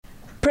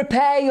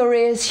Prepare your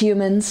ears,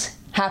 humans.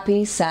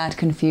 Happy, Sad,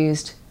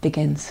 Confused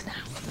begins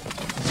now.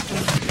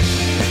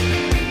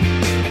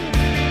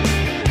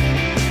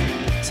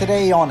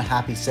 Today on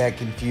Happy, Sad,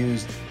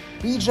 Confused,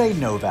 BJ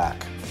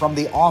Novak, from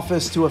The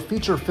Office to a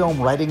feature film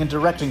writing and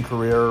directing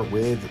career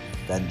with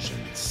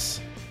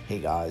vengeance. Hey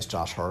guys,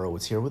 Josh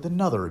Horowitz here with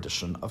another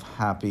edition of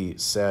Happy,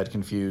 Sad,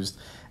 Confused,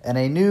 and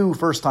a new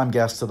first-time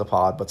guest to the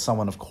pod, but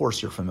someone of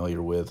course you're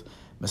familiar with,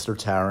 Mr.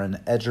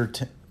 Taron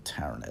Egerton.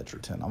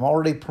 I'm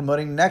already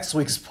promoting next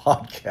week's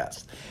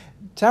podcast.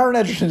 Taron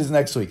Egerton is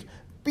next week.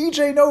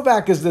 BJ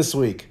Novak is this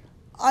week.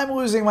 I'm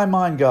losing my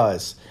mind,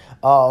 guys.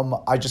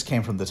 I just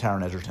came from the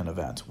Taron Egerton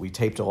event. We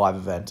taped a live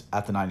event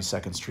at the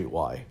 92nd Street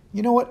Y.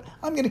 You know what?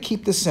 I'm going to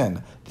keep this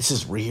in. This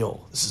is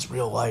real. This is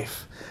real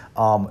life.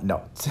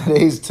 No,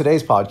 today's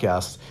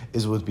podcast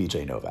is with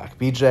BJ Novak.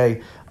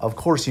 BJ, of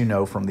course you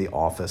know from The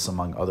Office,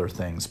 among other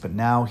things, but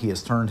now he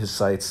has turned his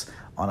sights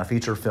on a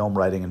feature film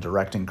writing and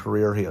directing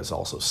career. He is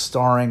also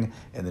starring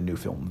in the new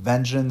film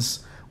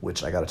Vengeance,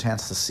 which I got a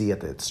chance to see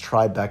at its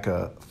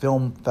Tribeca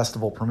Film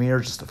Festival premiere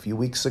just a few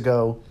weeks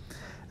ago.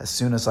 As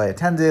soon as I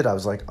attended, I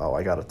was like, oh,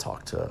 I got to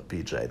talk to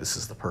BJ. This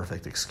is the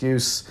perfect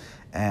excuse.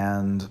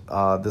 And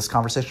this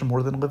conversation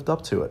more than lived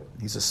up to it.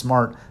 He's a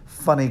smart,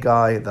 funny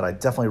guy that I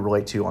definitely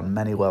relate to on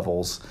many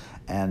levels.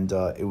 And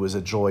it was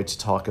a joy to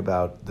talk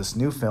about this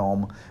new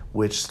film,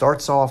 which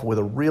starts off with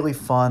a really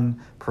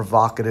fun,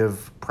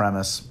 provocative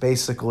premise.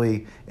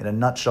 Basically, in a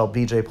nutshell,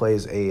 BJ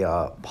plays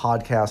a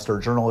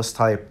podcaster, journalist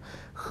type,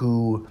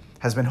 who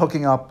has been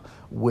hooking up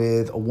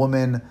with a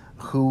woman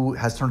who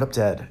has turned up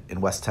dead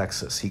in West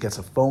Texas. He gets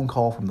a phone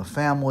call from the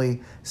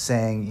family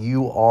saying,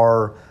 you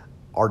are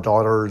our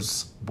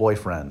daughter's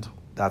boyfriend.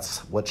 That's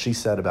what she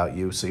said about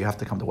you, so you have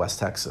to come to West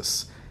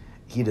Texas.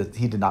 He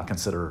did not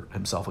consider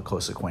himself a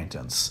close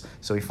acquaintance.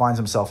 So he finds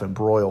himself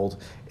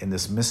embroiled in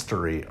this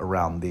mystery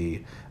around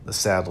the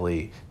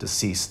sadly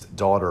deceased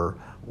daughter.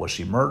 Was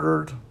she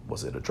murdered?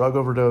 Was it a drug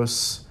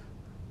overdose?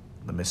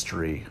 The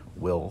mystery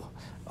will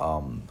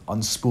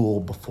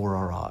unspool before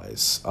our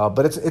eyes.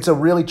 But it's a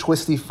really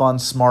twisty, fun,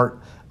 smart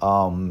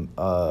drama,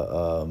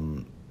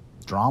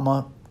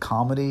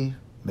 comedy,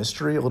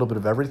 mystery, a little bit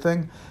of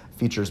everything.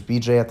 Features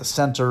BJ at the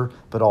center,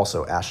 but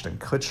also Ashton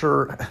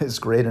Kutcher is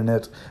great in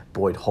it.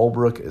 Boyd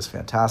Holbrook is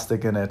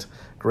fantastic in it.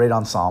 Great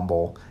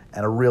ensemble,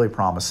 and a really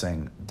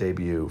promising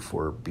debut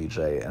for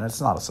BJ. And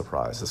it's not a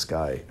surprise. This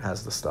guy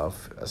has the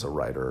stuff as a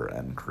writer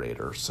and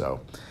creator.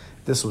 So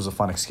this was a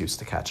fun excuse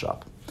to catch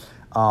up.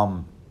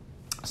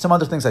 Some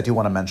other things I do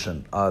want to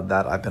mention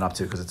that I've been up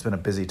to because it's been a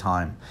busy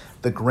time.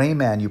 The Gray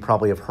Man you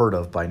probably have heard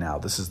of by now.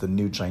 This is the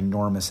new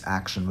ginormous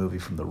action movie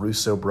from the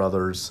Russo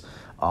brothers.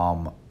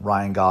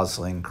 Ryan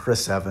Gosling,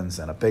 Chris Evans,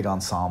 and a big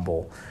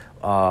ensemble.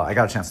 I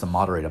got a chance to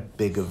moderate a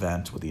big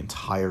event with the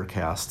entire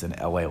cast in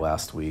LA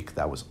last week.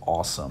 That was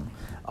awesome.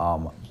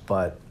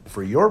 But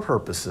for your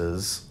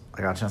purposes,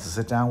 I got a chance to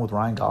sit down with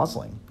Ryan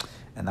Gosling,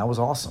 and that was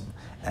awesome.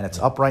 And it's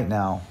up right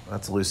now.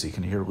 That's Lucy.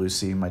 Can you hear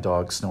Lucy, my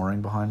dog,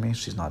 snoring behind me?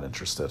 She's not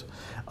interested.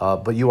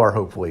 But you are,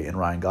 hopefully, in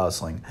Ryan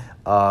Gosling.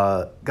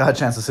 Got a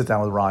chance to sit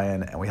down with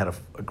Ryan, and we had a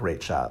great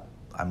chat.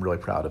 I'm really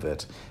proud of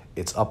it.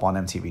 It's up on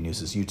MTV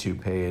News'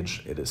 YouTube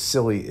page. It is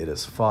silly. It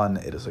is fun.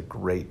 It is a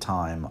great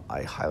time.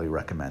 I highly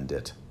recommend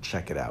it.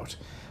 Check it out.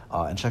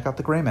 And check out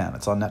The Gray Man.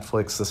 It's on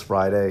Netflix this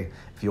Friday.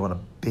 If you want a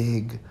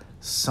big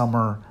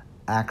summer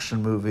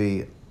action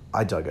movie,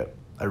 I dug it.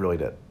 I really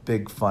did.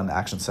 Big, fun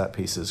action set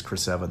pieces.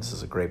 Chris Evans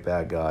is a great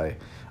bad guy.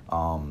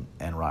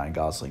 And Ryan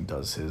Gosling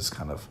does his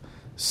kind of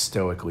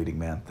stoic leading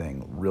man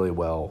thing really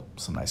well.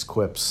 Some nice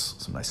quips,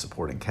 some nice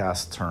supporting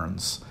cast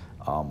turns.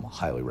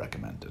 Highly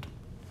recommended.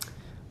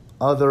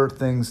 Other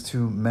things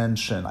to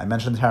mention. I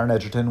mentioned Taron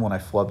Egerton when I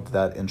flubbed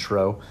that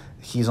intro.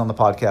 He's on the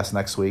podcast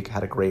next week.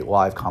 Had a great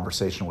live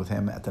conversation with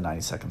him at the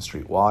 92nd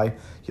Street Y.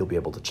 You'll be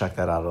able to check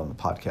that out on the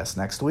podcast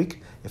next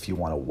week. If you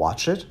want to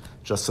watch it,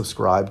 just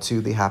subscribe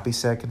to the Happy,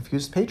 Sad,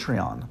 Confused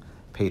Patreon.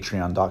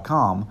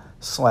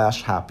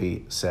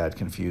 Patreon.com/Happy, Sad,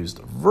 Confused.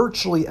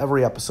 Virtually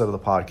every episode of the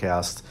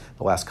podcast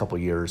the last couple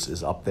years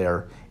is up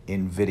there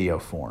in video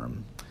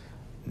form.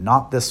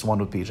 Not this one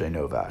with BJ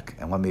Novak,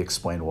 and let me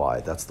explain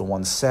why. That's the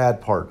one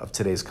sad part of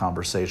today's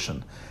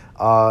conversation.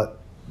 The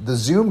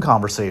Zoom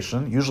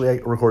conversation, usually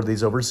I record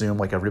these over Zoom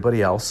like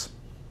everybody else,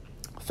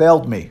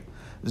 failed me.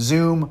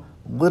 Zoom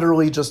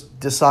literally just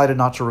decided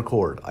not to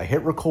record. I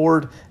hit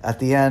record. At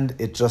the end,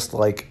 it just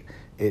it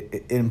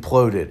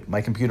imploded. My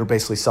computer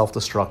basically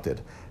self-destructed.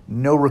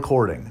 No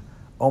recording.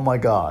 Oh my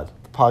God,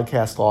 the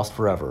podcast lost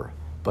forever.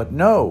 But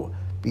no,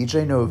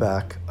 BJ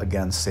Novak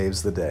again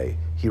saves the day.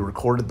 He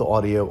recorded the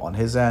audio on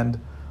his end.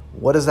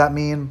 What does that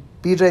mean?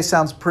 BJ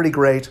sounds pretty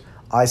great.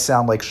 I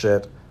sound like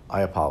shit.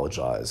 I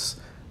apologize.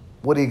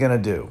 What are you going to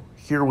do?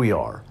 Here we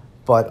are.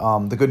 But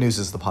the good news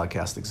is the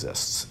podcast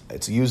exists.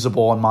 It's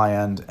usable on my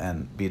end,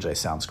 and BJ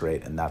sounds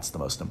great, and that's the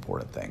most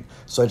important thing.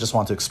 So I just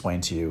want to explain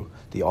to you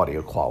the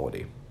audio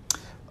quality.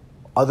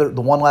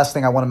 The one last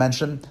thing I want to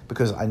mention,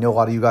 because I know a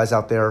lot of you guys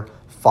out there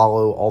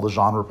follow all the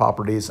genre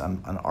properties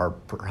and are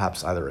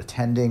perhaps either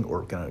attending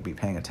or going to be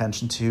paying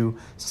attention to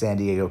San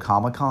Diego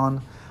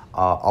Comic-Con.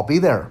 I'll be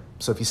there.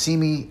 So if you see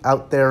me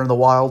out there in the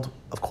wild,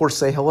 of course,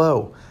 say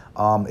hello.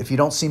 If you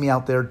don't see me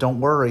out there, don't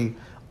worry.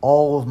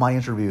 All of my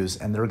interviews,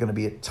 and there are going to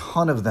be a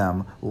ton of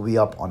them, will be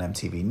up on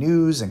MTV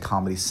News and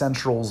Comedy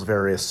Central's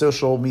various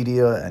social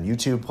media and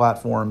YouTube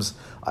platforms.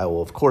 I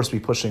will, of course, be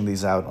pushing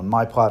these out on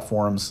my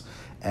platforms,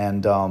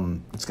 and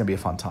it's going to be a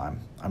fun time.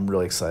 I'm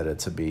really excited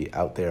to be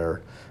out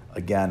there.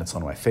 Again, it's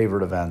one of my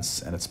favorite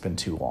events, and it's been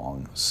too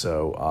long.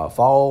 So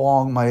follow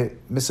along my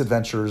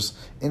misadventures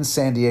in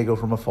San Diego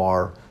from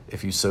afar,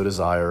 if you so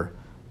desire.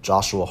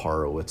 Joshua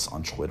Horowitz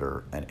on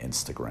Twitter and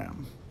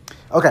Instagram.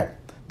 Okay,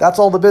 that's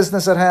all the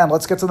business at hand.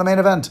 Let's get to the main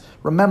event.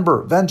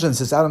 Remember,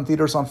 Vengeance is out in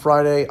theaters on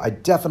Friday. I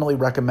definitely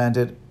recommend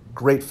it.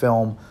 Great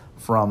film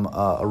from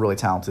a really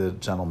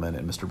talented gentleman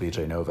in Mr.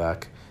 BJ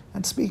Novak.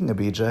 And speaking of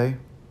BJ,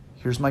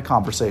 here's my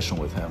conversation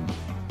with him.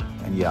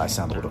 And yeah, I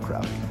sound a little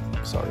crabby.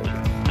 Sorry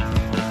again.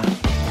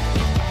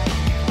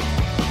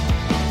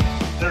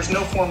 There's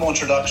no formal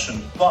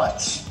introduction,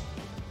 but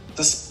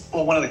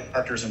one of the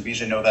characters in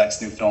BJ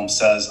Novak's new film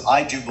says,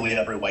 I do believe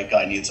every white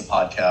guy needs a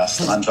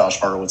podcast. I'm Josh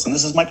Horowitz, and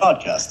this is my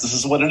podcast. This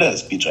is what it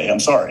is, BJ. I'm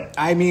sorry.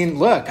 I mean,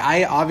 look,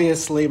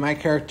 my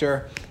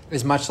character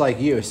is much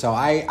like you, so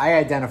I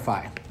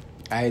identify.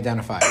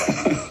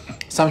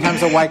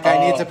 Sometimes a white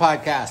guy needs a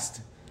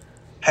podcast.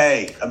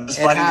 Hey, I'm just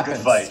fighting a good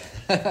fight.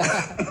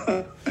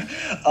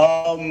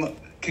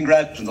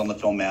 Congratulations on the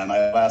film, man.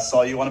 I last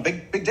saw you on a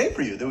big day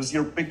for you. There was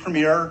your big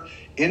premiere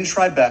in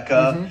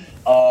Tribeca.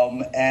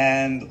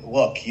 And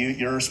look,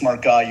 you're a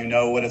smart guy. You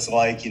know what it's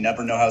like. You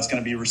never know how it's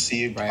going to be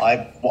received.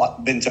 Right.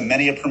 I've been to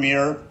many a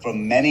premiere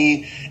from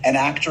an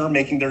actor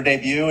making their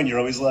debut, and you're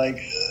always like,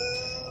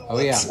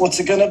 what's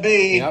it going to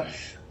be? Yep.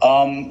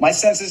 My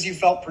sense is you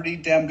felt pretty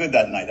damn good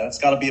that night. That's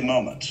got to be a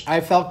moment.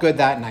 I felt good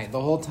that night.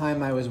 The whole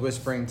time I was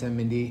whispering to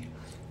Mindy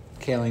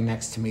Kaling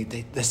next to me,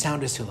 the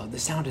sound is too low, the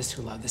sound is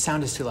too low, the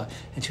sound is too low.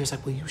 And she was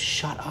like, will you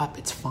shut up?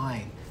 It's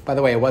fine. By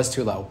the way, it was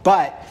too low.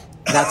 But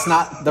that's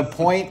not the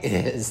point.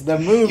 Is the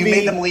movie. You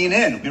made them lean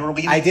in.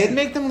 I did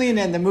make them lean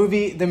in. The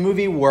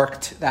movie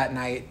worked that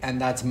night, and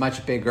that's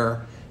much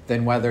bigger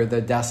than whether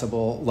the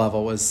decibel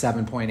level was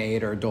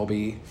 7.8 or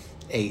Dolby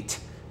 8,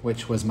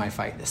 which was my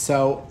fight.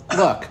 So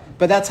look,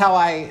 but that's how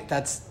I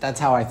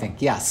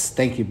think. Yes,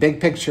 thank you.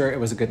 Big picture, it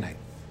was a good night.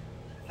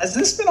 Has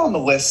this been on the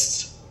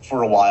list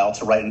for a while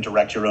to write and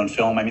direct your own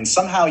film? I mean,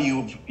 somehow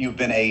you've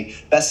been a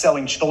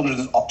best-selling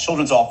children's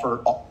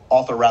author,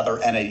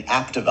 and an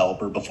app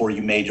developer before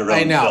you made your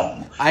own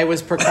film. I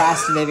was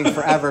procrastinating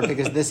forever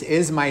because this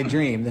is my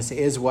dream. This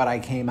is what I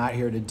came out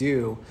here to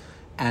do.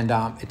 And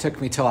it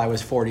took me till I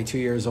was 42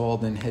 years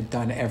old and had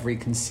done every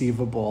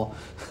conceivable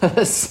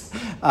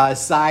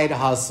side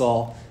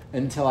hustle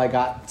until I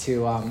got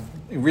to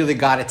really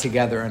got it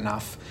together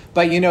enough.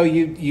 But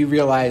you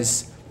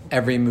realize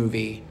every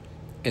movie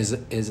is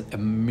a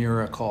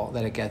miracle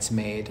that it gets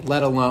made,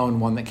 let alone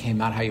one that came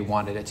out how you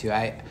wanted it to.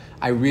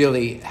 I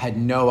really had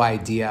no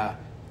idea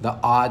the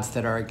odds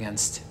that are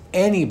against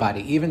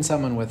anybody, even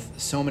someone with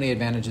so many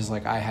advantages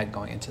like I had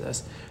going into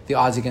this, the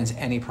odds against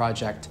any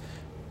project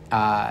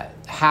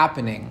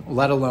happening,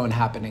 let alone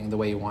happening the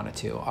way you want it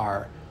to,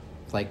 are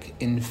like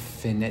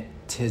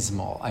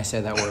infinitesimal. I say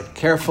that word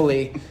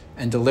carefully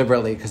and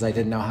deliberately because I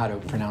didn't know how to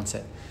pronounce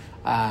it.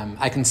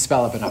 I can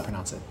spell it but not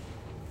pronounce it.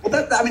 Well,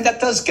 that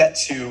does get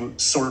to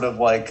sort of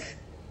like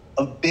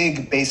a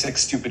big, basic,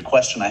 stupid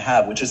question I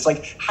have, which is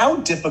like, how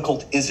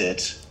difficult is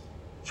it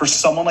for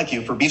someone like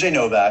you, for BJ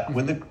Novak,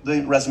 with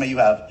the resume you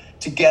have,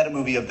 to get a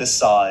movie of this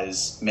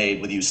size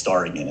made with you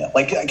starring in it?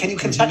 Like, can you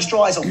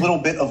contextualize a little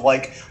bit of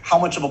like how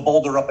much of a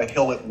boulder up a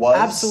hill it was?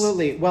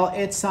 Absolutely. Well,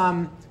 it's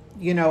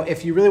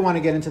if you really want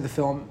to get into the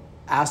film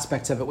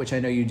aspects of it, which I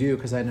know you do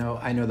because I know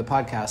the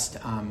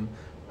podcast.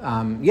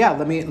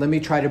 Let me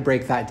try to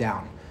break that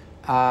down.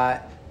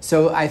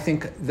 So I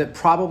think that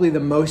probably the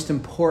most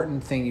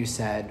important thing you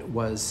said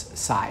was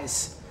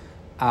size.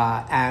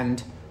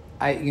 And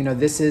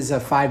this is a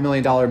 $5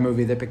 million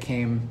movie that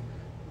became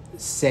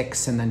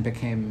 6 and then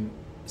became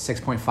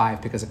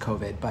 6.5 because of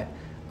COVID. But,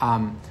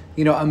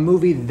 a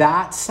movie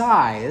that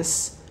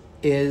size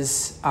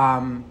is,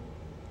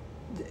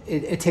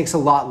 it takes a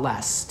lot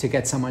less to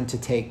get someone to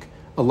take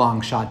a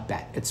long shot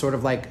bet. It's sort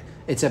of like,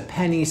 it's a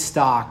penny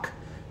stock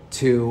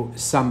to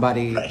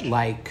somebody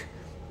like,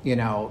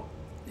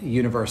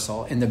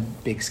 Universal in the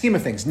big scheme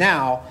of things.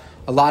 Now,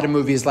 a lot of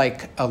movies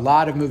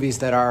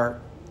that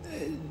are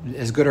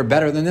as good or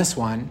better than this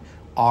one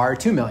are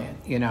 2 million.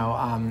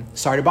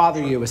 Sorry to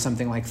Bother You was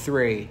something like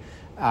 3.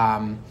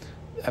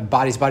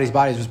 Bodies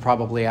was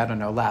probably, I don't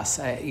know, less.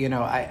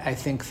 I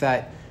think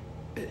that,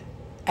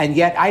 and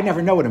yet I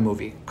never know what a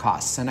movie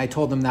costs. And I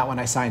told them that when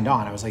I signed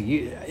on. I was like,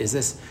 is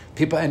this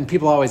people? And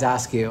people always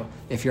ask you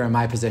if you're in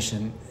my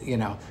position,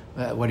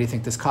 what do you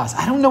think this costs?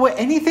 I don't know what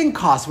anything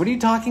costs. What are you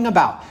talking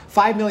about?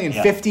 5 million,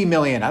 50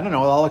 million. I don't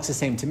know. It all looks the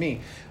same to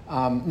me.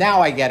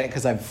 Now I get it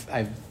because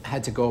I've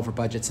had to go over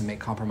budgets and make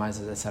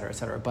compromises, et cetera, et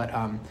cetera. But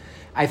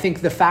I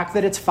think the fact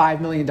that it's $5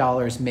 million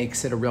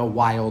makes it a real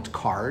wild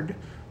card,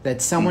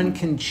 that someone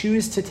can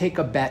choose to take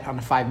a bet on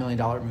a $5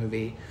 million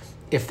movie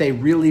if they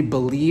really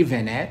believe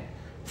in it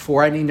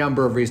for any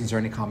number of reasons or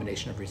any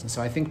combination of reasons.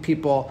 So I think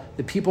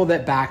the people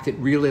that backed it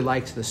really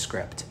liked the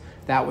script.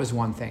 That was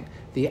one thing.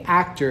 The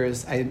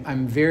actors,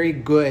 I'm very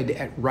good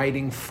at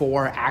writing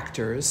for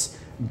actors,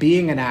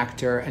 being an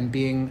actor and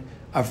being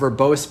a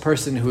verbose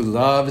person who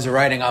loves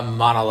writing a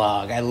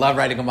monologue. I love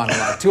writing a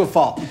monologue to a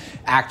fault.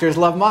 Actors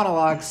love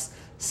monologues.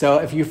 So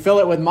if you fill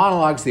it with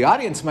monologues, the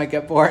audience might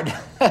get bored,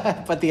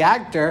 but the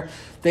actor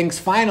thinks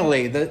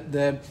finally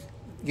the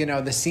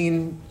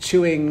scene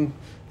chewing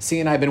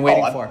scene I've been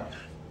waiting for.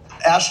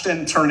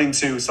 Ashton turning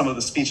to some of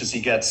the speeches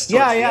he gets.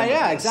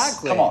 Yeah,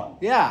 exactly. Come on.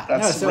 Yeah.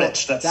 That's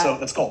rich.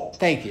 That's gold.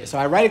 Thank you. So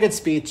I write a good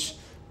speech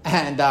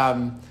and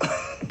I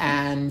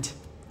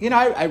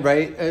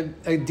write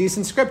a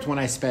decent script when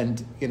I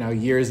spend,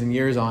 years and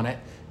years on it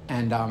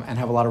and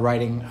have a lot of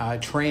writing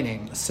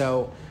training.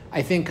 So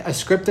I think a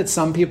script that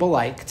some people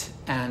liked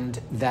and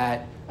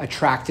that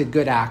attracted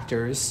good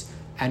actors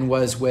and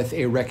was with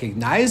a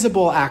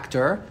recognizable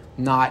actor,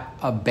 not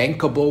a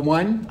bankable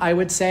one, I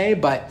would say,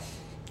 but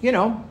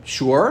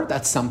sure,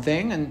 that's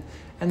something.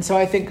 And so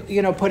I think,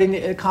 putting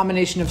a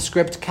combination of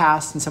script,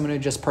 cast, and someone who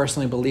just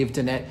personally believed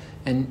in it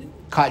and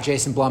caught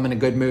Jason Blum in a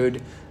good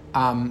mood,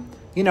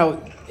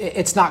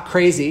 it's not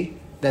crazy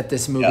that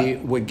this movie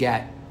would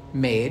get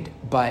made,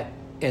 but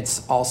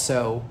it's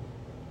also,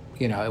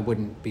 it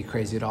wouldn't be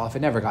crazy at all if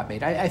it never got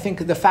made. I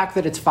think the fact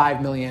that it's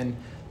 $5 million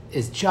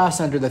is just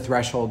under the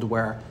threshold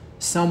where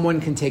someone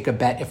can take a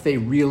bet if they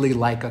really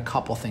like a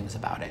couple things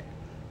about it.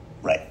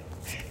 Right.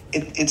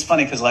 It's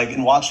funny because,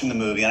 in watching the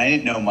movie, and I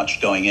didn't know much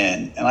going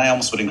in, and I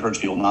almost would encourage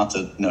people not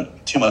to know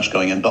too much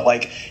going in, but,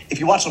 if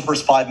you watch the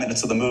first 5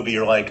 minutes of the movie,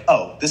 you're like,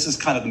 oh, this is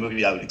kind of the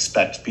movie I would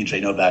expect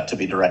B.J. Novak to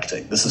be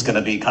directing. This is going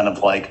to be kind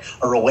of like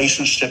a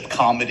relationship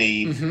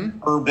comedy,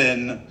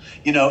 urban,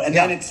 and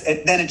then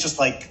it just,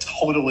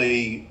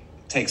 totally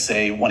takes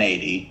a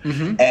 180.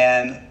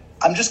 And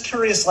I'm just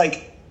curious,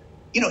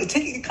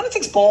 it kind of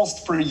takes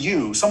balls for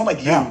you, someone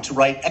like you, to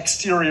write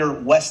exterior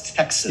West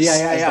Texas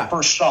as the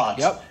first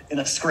shot in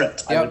a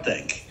script, I would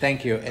think.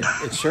 Thank you.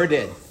 It sure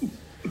did.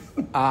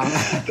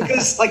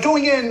 Because,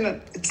 going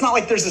in, it's not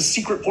like there's a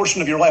secret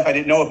portion of your life I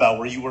didn't know about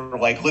where you were,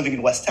 living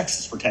in West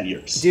Texas for 10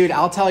 years. Dude,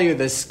 I'll tell you,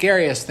 the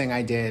scariest thing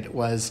I did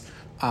was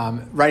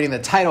writing the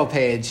title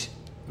page,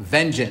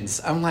 Vengeance.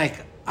 I'm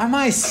like, am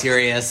I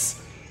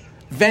serious?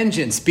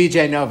 Vengeance,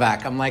 BJ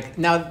Novak. I'm like,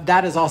 now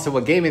that is also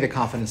what gave me the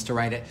confidence to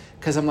write it.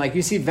 Because I'm like,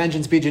 you see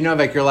Vengeance, BJ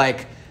Novak, you're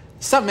like,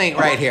 something ain't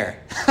right here.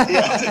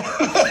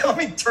 Let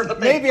me turn the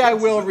Maybe I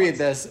will read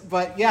this.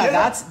 But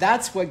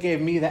that's what gave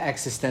me the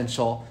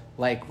existential,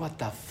 what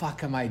the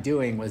fuck am I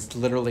doing, was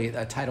literally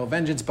a title,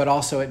 Vengeance. But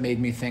also it made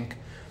me think,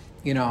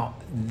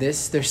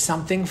 there's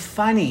something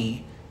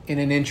funny in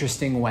an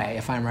interesting way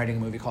if I'm writing a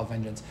movie called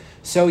Vengeance.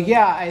 So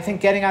I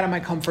think getting out of my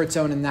comfort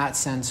zone in that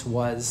sense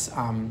was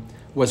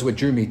what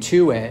drew me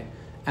to it,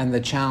 and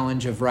the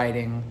challenge of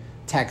writing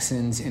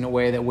Texans in a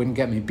way that wouldn't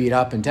get me beat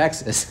up in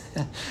Texas.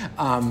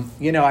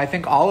 I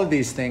think all of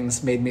these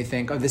things made me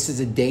think, oh, this is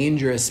a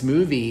dangerous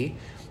movie,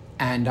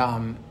 and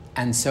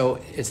so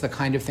it's the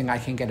kind of thing I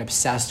can get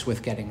obsessed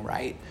with getting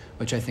right,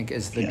 which I think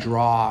is the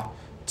draw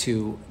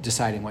to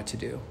deciding what to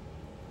do.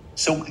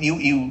 So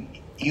you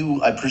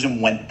I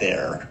presume went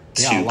there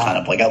to kind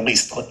of at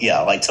least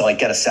to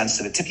get a sense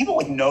of it. Do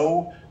people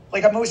know?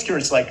 I'm always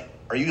curious.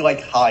 Are you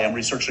hi, I'm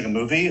researching a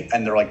movie,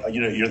 and they're like,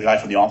 you're the guy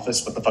from The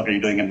Office. What the fuck are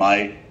you doing in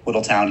my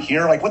little town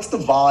here? What's the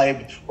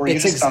vibe? Or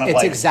it's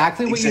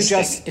exactly what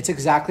it's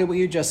exactly what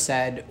you just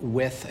said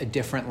with a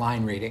different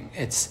line reading.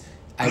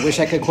 I wish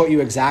I could quote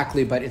you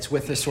exactly, but it's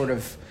with a sort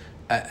of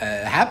a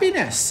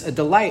happiness, a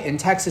delight in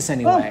Texas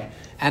anyway. Oh,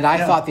 and I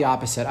thought the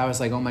opposite. I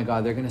was like, oh my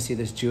God, they're going to see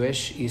this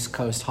Jewish East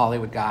Coast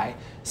Hollywood guy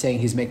saying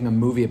he's making a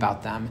movie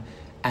about them,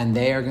 and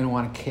they are going to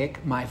want to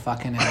kick my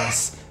fucking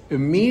ass.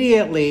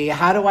 Immediately,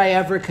 how do I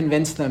ever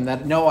convince them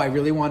that, no, I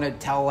really want to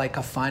tell a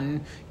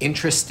fun,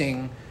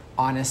 interesting,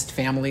 honest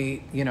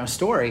family,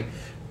 story.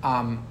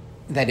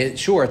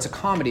 It's a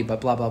comedy, but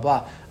blah, blah,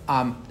 blah.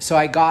 So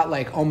I got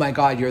oh my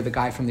God, you're the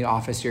guy from The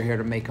Office. You're here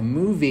to make a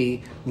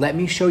movie. Let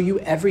me show you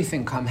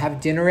everything. Come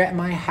have dinner at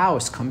my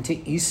house. Come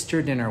to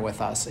Easter dinner with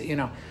us.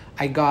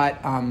 I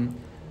got,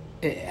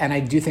 and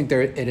I do think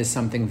it is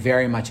something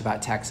very much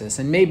about Texas,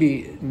 and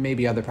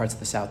maybe other parts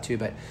of the South too,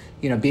 but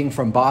being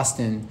from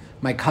Boston,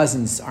 my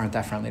cousins aren't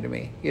that friendly to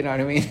me. You know what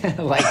I mean?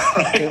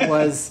 It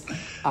was,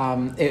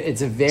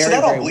 it's a very, so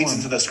that all very bleeds warm.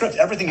 into the script.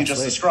 Everything you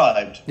just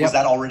described, was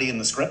that already in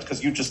the script?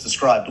 Because you just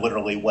described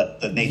literally what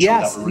the nature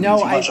without ruining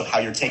too much of how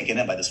you're taken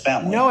in by this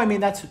family. No, I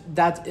mean,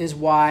 that is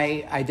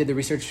why I did the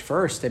research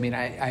first. I mean,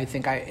 I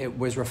think it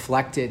was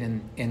reflected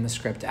in the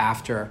script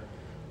after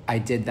I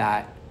did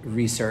that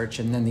research,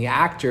 and then the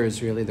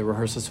actors, really the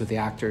rehearsals with the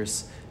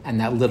actors and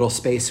that little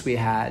space we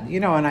had,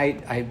 and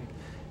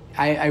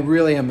I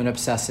really am an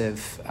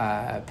obsessive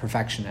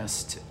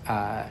perfectionist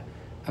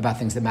about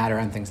things that matter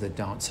and things that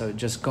don't. So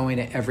just going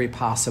to every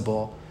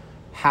possible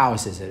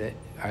house.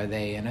 Are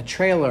they in a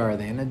trailer? Are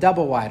they in a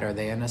double wide? Are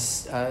they in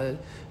a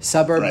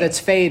suburb that's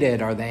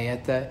faded? Are they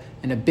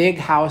in a big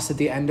house at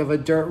the end of a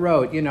dirt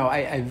road?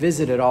 I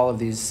visited all of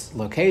these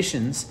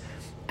locations,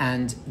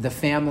 And the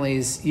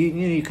families,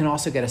 you can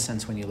also get a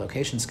sense when you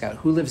location scout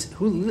who lives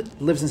in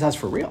this house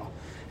for real,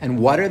 and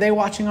what are they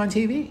watching on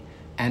TV,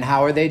 and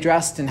how are they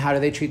dressed, and how do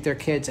they treat their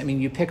kids. I mean,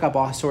 you pick up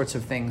all sorts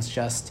of things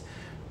just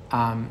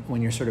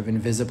when you're sort of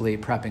invisibly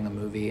prepping a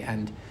movie.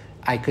 And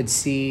I could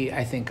see,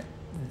 I think,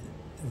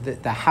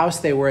 the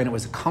house they were in, it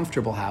was a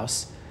comfortable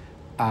house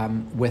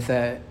with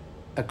a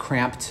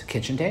cramped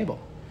kitchen table,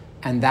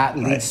 and that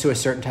leads to a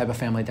certain type of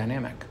family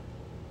dynamic.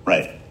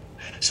 Right.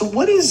 So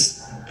what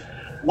is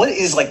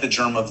like the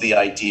germ of the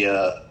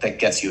idea that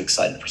gets you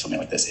excited for something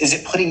like this? Is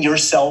it putting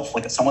yourself,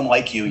 like someone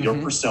like you, your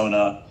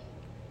persona,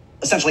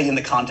 essentially in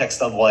the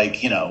context of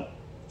like, you know,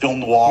 film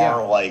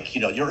noir, like,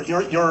 you know, you're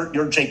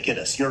Jake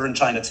Gittes, you're in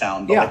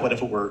Chinatown, but like, what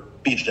if it were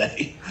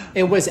BJ?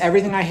 It was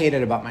everything I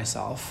hated about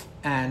myself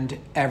and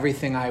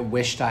everything I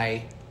wished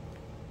I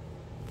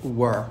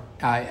were,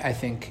 I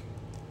think,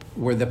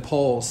 were the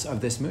poles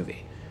of this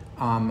movie.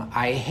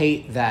 I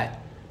hate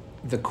that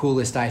the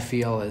coolest I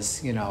feel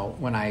is, you know,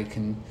 when I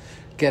can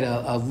get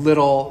a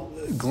little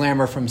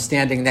glamour from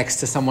standing next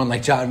to someone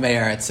like John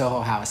Mayer at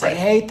Soho House. I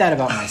hate that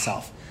about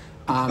myself.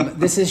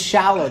 This is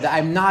shallow.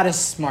 I'm not as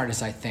smart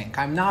as I think.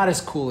 I'm not as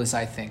cool as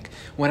I think.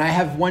 When I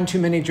have one too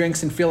many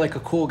drinks and feel like a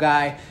cool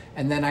guy,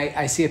 and then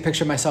I see a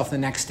picture of myself the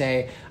next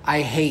day,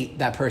 I hate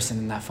that person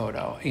in that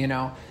photo, you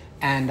know?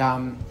 And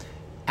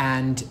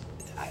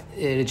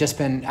it had just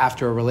been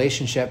after a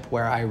relationship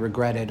where I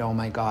regretted, oh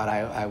my God,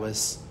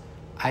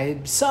 I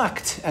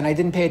sucked, and I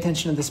didn't pay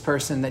attention to this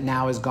person that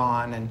now is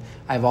gone, and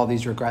I have all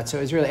these regrets. So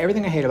it was really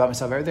everything I hate about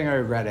myself, everything I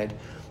regretted,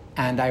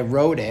 and I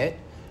wrote it.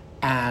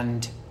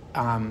 And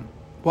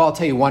well, I'll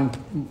tell you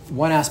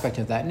one aspect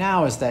of that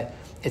now is that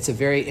it's a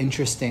very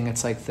interesting.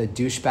 It's like the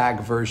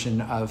douchebag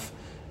version of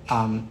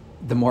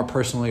the more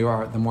personal you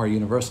are, the more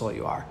universal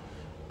you are.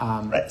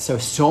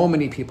 So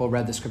many people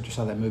read the script or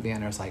saw that movie,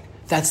 and I was like,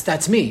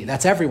 that's me,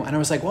 that's everyone. And I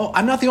was like, well,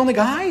 I'm not the only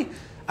guy.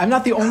 I'm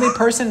not the only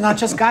person, not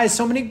just guys.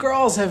 So many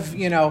girls have,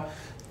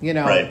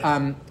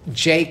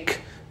 Jake,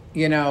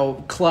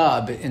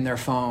 Club in their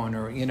phone,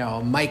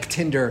 or, Mike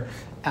Tinder.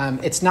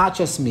 It's not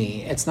just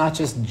me. It's not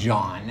just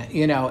John,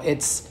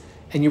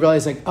 and you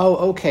realize like,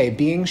 oh, okay,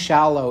 being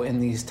shallow in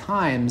these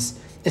times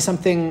is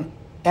something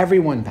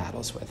everyone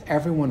battles with,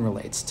 everyone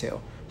relates to,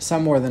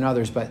 some more than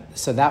others, but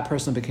so that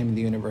person became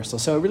the universal.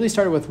 So it really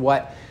started with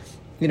what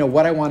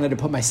I wanted to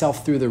put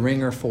myself through the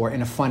ringer for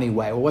in a funny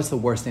way. Well, what's the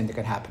worst thing that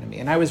could happen to me?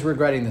 And I was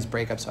regretting this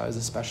breakup, so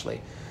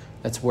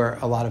that's where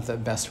a lot of the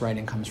best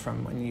writing comes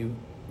from, when you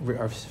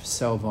are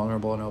so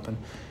vulnerable and open.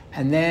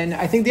 And then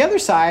I think the other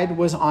side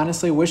was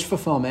honestly wish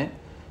fulfillment,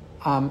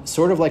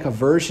 sort of like a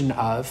version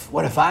of,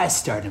 what if I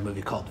started a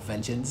movie called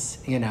Vengeance?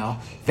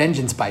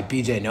 Vengeance by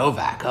BJ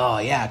Novak. Oh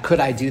yeah,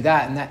 could I do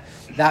that? And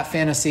that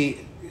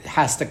fantasy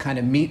has to kind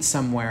of meet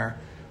somewhere.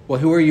 Well,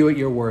 who are you at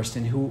your worst,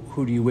 and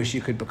who do you wish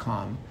you could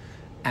become?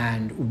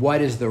 And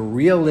what is the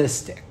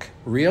realistic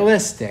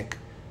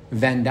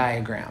Venn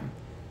diagram,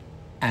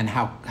 and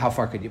how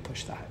far could you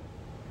push that?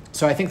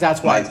 So I think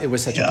that's why it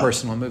was such a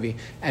personal movie,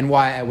 and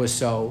why I was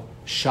so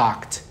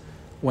shocked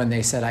when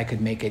they said I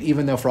could make it,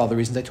 even though for all the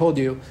reasons I told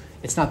you,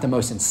 it's not the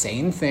most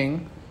insane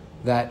thing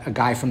that a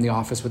guy from The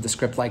Office with a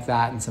script like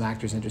that and some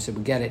actors interested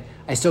would get it.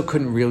 I still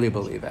couldn't really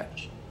believe it,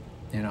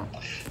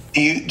 Do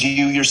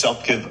you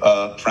yourself give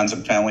friends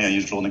and family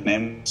unusual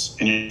nicknames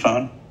in your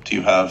phone? Do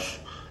you have...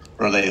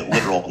 Or are they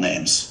literal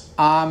names?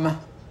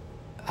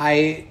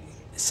 I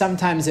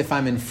sometimes, if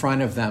I'm in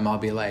front of them, I'll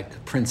be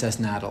like Princess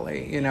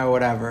Natalie,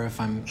 whatever,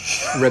 if I'm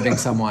ribbing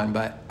someone.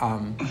 But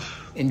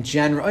in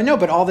general, no,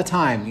 but all the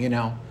time,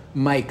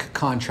 Mike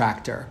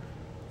Contractor,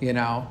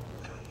 sure.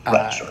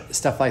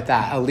 Stuff like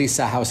that.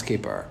 Elisa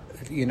Housekeeper,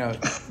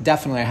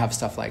 definitely I have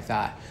stuff like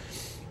that.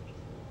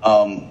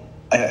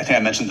 I think I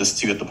mentioned this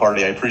to you at the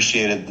party. I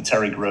appreciated the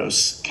Terry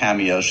Gross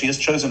cameo. She has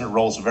chosen her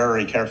roles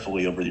very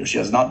carefully over the years. She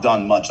has not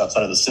done much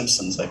outside of The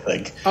Simpsons, I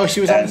think. Oh,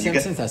 she was on The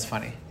Simpsons? That's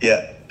funny.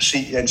 Yeah.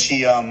 She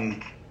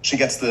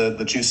gets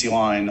the juicy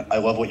line, "I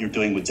love what you're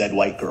doing with Dead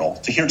White Girl."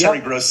 To hear Terry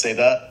Gross say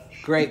that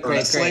great.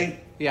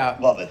 Yeah.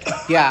 Love it.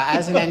 Yeah,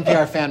 as an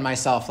NPR fan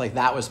myself, like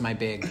that was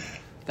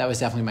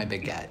definitely my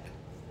big get.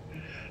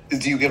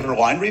 Do you give her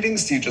line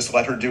readings? Do you just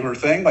let her do her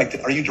thing?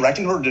 Like, are you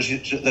directing her, or does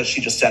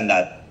she just send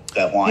that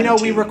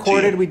line? We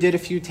recorded, we did a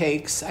few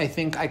takes. I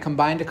think I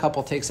combined a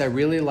couple takes. I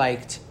really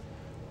liked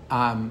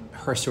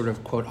her sort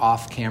of quote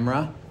off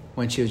camera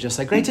when she was just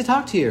like, "Great to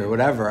talk to you," or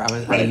whatever.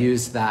 I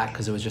used that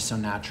because it was just so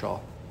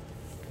natural.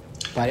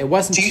 But it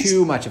wasn't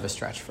too much of a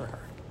stretch for her.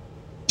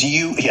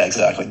 Yeah,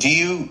 exactly. Do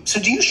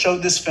you show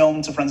this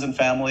film to friends and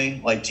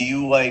family? Like, do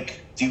you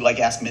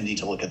ask Mindy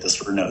to look at this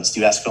for notes? Do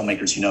you ask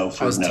filmmakers for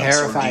notes? I was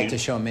terrified to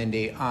show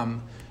Mindy.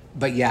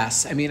 But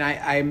yes, I mean,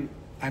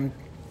 I'm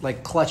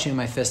like clutching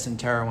my fist in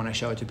terror when I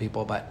show it to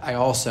people, but I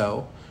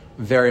also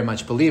very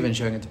much believe in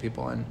showing it to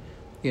people. And,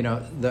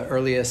 the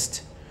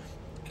earliest,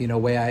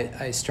 way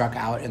I struck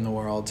out in the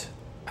world,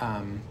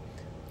 on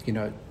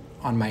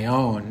my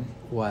own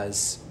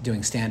was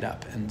doing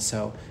stand-up.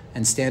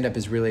 And stand-up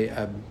is really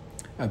a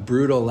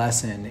brutal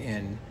lesson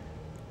in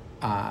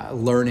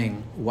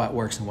learning what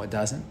works and what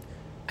doesn't.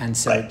 And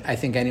so Right. I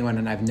think anyone,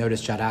 and I've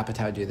noticed Judd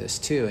Apatow do this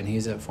too, and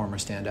he's a former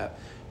stand-up.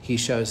 He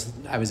shows,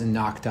 I was in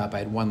Knocked Up, I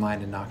had one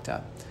line in Knocked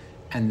Up,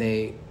 and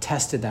they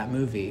tested that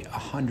movie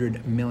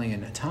 100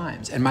 million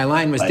times. And my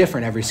line was Right.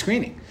 different every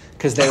screening,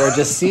 because they were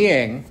just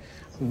seeing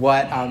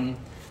what,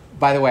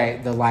 by the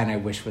way, the line I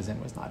wish was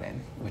in was not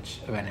in,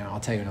 which anyway, I'll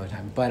tell you another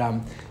time. But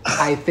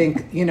I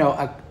think,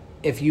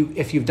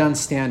 if you've done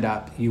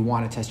stand-up, you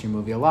want to test your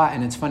movie a lot.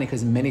 And it's funny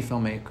because many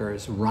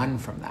filmmakers run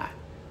from that.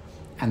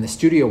 And the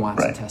studio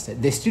wants Right. to test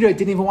it. The studio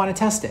didn't even want to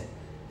test it.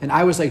 And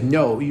I was like,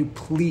 no, you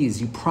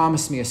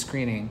promised me a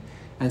screening.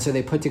 And so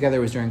they put together, it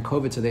was during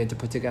COVID, so they had to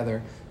put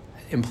together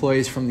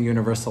employees from the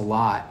Universal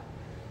lot,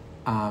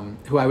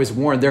 who I was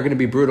warned they're going to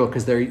be brutal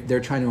because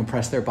they're trying to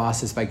impress their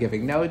bosses by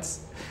giving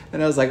notes.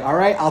 And I was like, all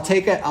right, I'll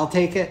take it.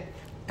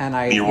 And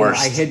I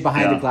hid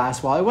behind a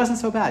glass wall. It wasn't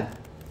so bad,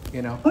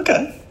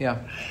 Okay. Yeah.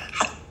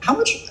 How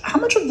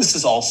much of this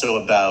is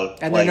also about?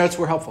 And their notes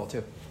were helpful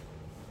too.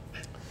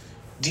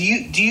 Do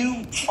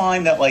you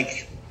find that,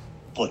 like,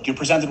 look, you're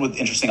presented with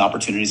interesting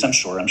opportunities, I'm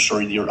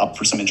sure you're up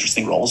for some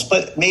interesting roles,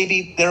 but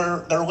maybe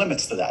there are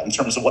limits to that in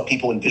terms of what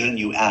people envision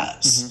you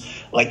as.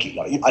 Mm-hmm. Like,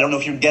 I don't know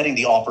if you're getting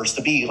the offers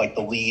to be like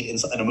the lead in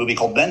a movie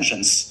called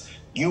Vengeance.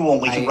 You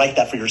only can write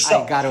that for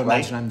yourself. I got to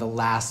imagine right? I'm the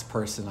last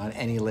person on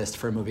any list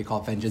for a movie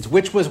called Vengeance,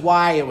 which was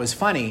why it was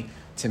funny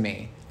to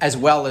me, as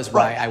well as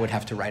why Right. I would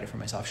have to write it for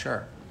myself,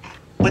 sure.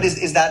 But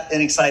is that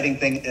an exciting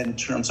thing in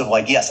terms of,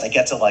 like, yes, I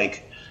get to,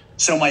 like,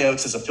 sow my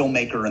oats as a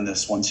filmmaker in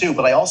this one too,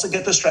 but I also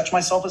get to stretch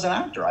myself as an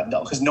actor. I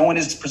know, because no one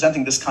is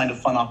presenting this kind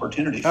of fun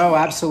opportunity. Oh,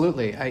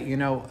 absolutely.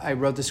 I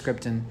wrote the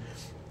script and,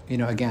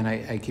 again,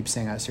 I keep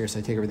saying I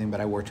seriously take everything,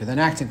 but I worked with an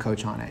acting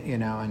coach on it,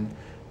 and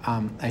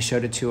I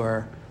showed it to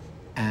her,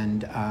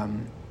 and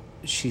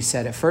she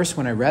said at first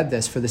when I read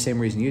this, for the same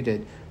reason you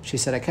did, she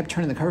said, I kept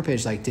turning the cover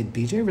page like, did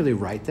BJ really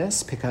write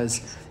this?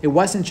 Because it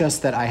wasn't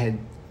just that I had,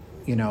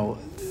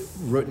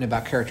 written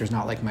about characters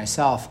not like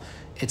myself.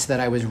 It's that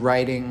I was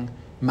writing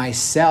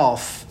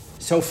myself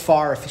so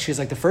far. She's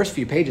like, the first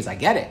few pages, I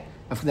get it.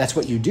 That's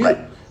what you do. Right.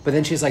 But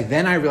then she's like,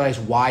 then I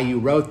realized why you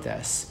wrote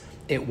this.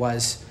 It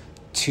was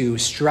to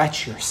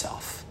stretch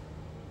yourself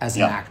as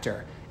an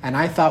actor. And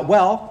I thought,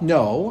 well,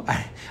 no,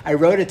 I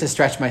wrote it to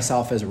stretch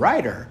myself as a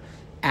writer.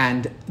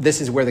 And this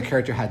is where the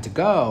character had to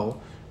go.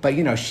 But,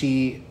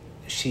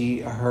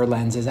 her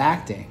lens is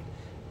acting.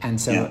 And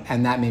so,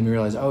 and that made me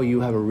realize, oh,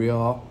 you have a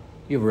real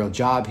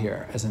job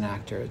here as an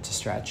actor to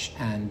stretch.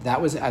 And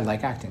I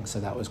like acting,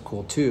 so that was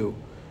cool too.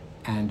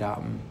 And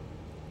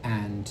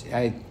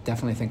I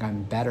definitely think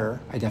I'm better.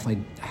 I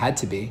definitely had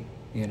to be,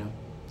 Is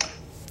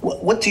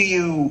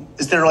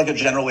there like a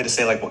general way to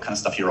say, like, what kind of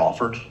stuff you're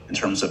offered in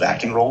terms of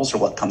acting roles, or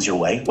what comes your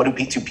way?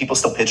 Do people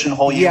still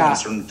pigeonhole you in a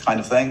certain kind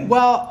of thing?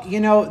 Well,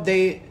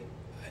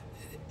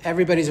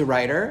 everybody's a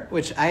writer,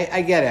 which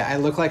I get it. I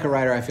look like a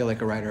writer, I feel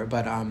like a writer,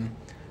 but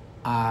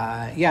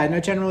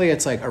generally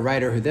it's like a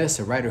writer who this,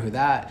 a writer who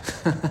that.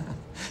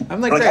 I'm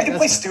like, I great, can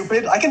play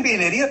stupid. I can be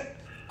an idiot.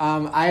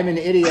 I'm an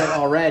idiot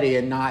already,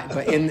 and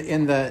but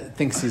in the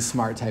thinks he's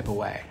smart type of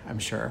way, I'm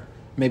sure.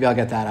 Maybe I'll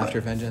get that after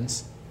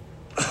Vengeance.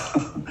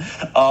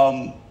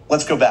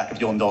 Let's go back, if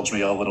you'll indulge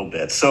me a little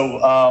bit.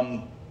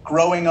 So,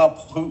 growing up,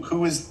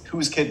 who is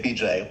kid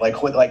BJ? Like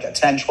a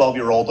 10,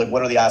 12-year-old, like,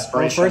 what are the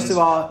aspirations? Well, first of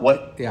all,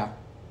 what? Yeah.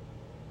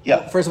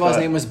 Yeah. First of all, his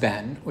name was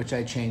Ben, which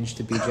I changed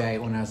to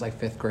BJ when I was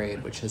like 5th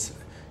grade, which has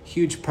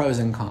huge pros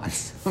and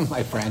cons,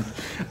 my friend.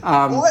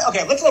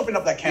 Okay, let's open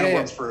up that can of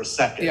worms for a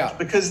second. Yeah.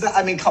 Because,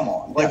 come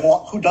on. Like,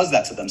 who does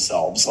that to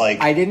themselves?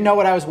 Like, I didn't know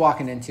what I was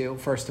walking into,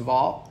 first of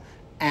all.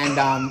 And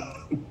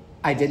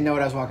I didn't know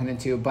what I was walking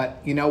into.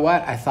 But you know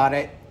what? I thought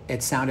it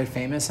sounded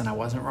famous, and I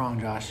wasn't wrong,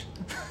 Josh.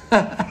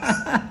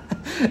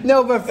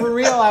 No, but for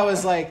real, I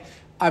was like,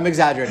 I'm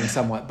exaggerating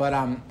somewhat,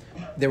 but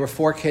there were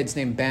 4 kids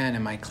named Ben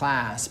in my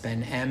class: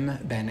 Ben M,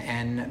 Ben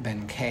N,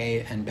 Ben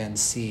K, and Ben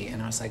C.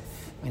 And I was like,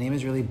 my name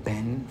is really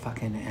Ben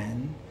fucking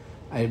N.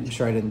 I'm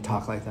sure I didn't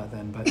talk like that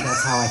then, but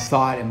that's how I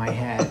thought in my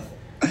head.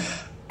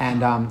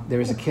 And there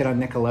was a kid on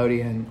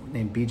Nickelodeon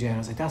named BJ, and I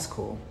was like, that's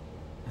cool.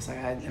 I was like,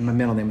 and my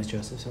middle name was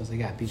Joseph, so I was like,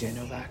 yeah, BJ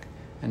Novak.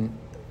 And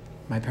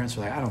my parents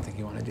were like, I don't think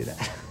you want to do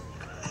that.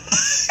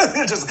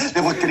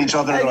 they looked at each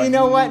other. And like, you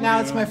know what? Now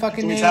it's my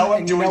fucking name. Tell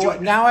And you know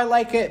what? Now I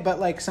like it, but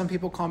like some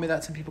people call me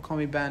that, some people call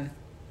me Ben.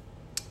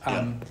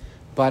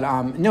 But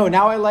no,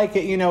 now I like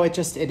it.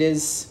 It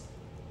is.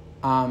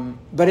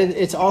 But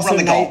it's also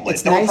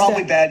nice. There were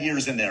probably bad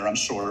years in there, I'm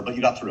sure, but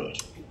you got through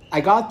it.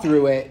 I got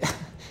through it.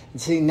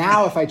 See,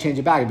 now if I change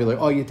it back, I'd be like,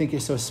 oh, you think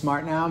you're so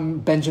smart now,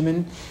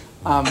 Benjamin?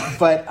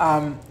 But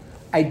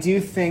I do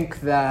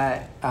think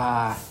that.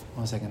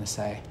 What was I going to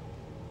say?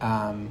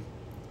 I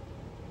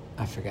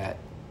forget.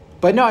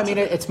 But no, I mean,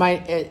 it's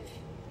my.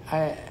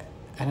 I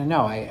don't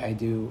know. I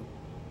do.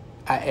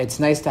 It's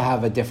nice to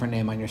have a different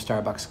name on your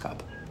Starbucks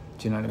cup.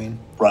 Do you know what I mean?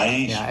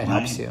 Right. Yeah, it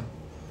helps you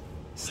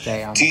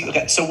stay on.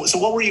 Okay, so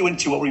what were you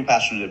into? What were you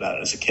passionate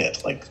about as a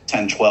kid? Like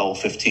 10, 12,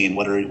 15?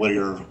 What are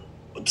your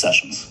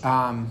obsessions?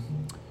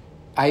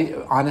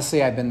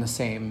 Honestly, I've been the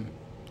same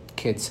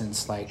kid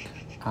since like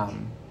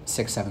 6th,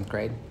 7th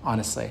grade.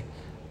 Honestly,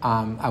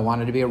 I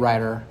wanted to be a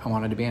writer. I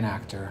wanted to be an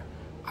actor.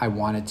 I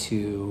wanted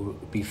to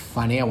be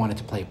funny. I wanted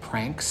to play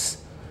pranks.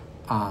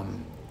 I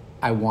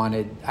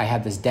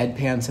had this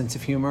deadpan sense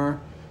of humor.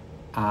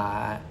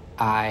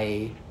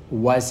 I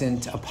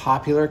wasn't a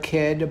popular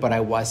kid, but I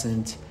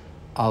wasn't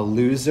a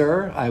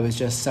loser. I was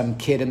just some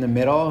kid in the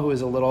middle who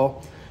was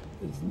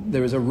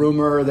there was a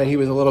rumor that he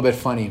was a little bit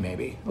funny,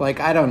 maybe. Like,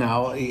 I don't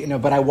know,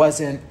 but I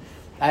wasn't.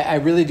 I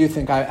really do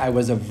think I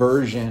was a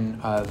version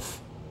of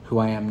who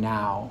I am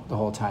now the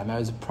whole time. I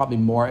was probably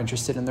more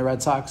interested in the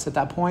Red Sox at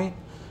that point.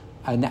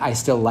 I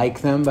still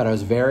like them, but I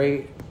was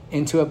very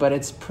into it. But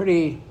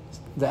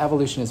the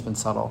evolution has been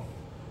subtle.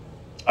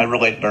 I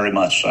relate very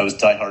much. I was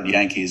diehard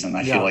Yankees, and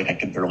I feel like I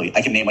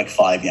can name like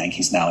 5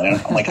 Yankees now. And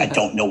I'm like, I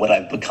don't know what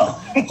I've become.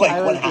 What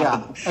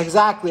happened? Yeah,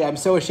 exactly. I'm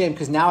so ashamed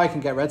because now I can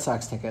get Red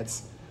Sox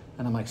tickets.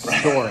 And I'm like,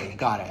 Story,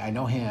 got it. I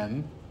know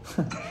him.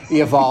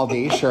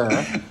 Eovaldi, sure.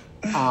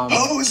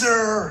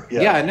 Poser!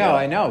 I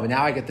know. But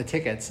now I get the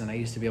tickets, and I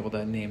used to be able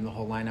to name the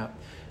whole lineup.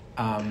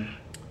 But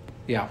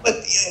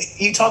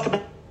you talk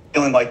about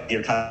feeling like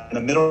you're kind of in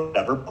the middle of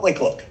whatever. But like,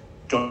 look,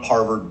 going to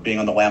Harvard, being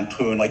on the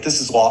Lampoon, like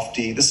this is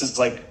lofty. This is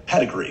like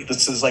pedigree.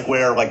 This is like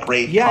where like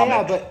great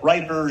comic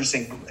writers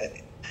and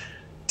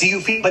do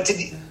you feel? But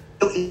did you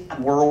feel in that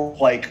world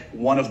like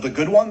one of the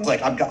good ones?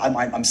 Like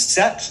I'm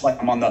set.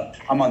 Like I'm on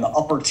the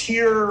upper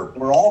tier.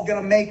 We're all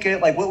gonna make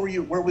it. Like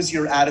where was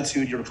your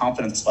attitude, your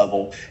confidence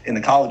level in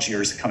the college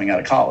years coming out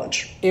of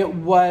college? It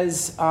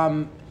was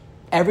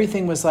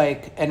everything was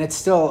like, and it's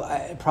still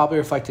probably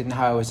reflected in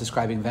how I was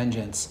describing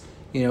Vengeance.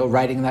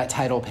 Writing that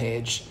title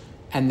page,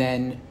 and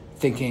then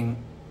thinking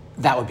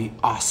that would be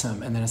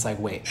awesome, and then it's like,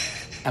 wait,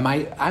 I'm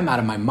out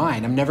of my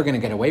mind. I'm never going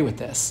to get away with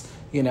this,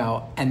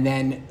 And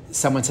then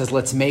someone says,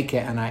 "Let's make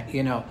it," and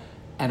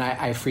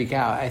I freak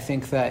out. I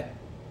think that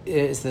it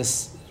is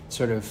this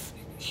sort of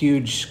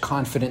huge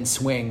confident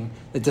swing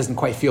that doesn't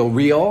quite feel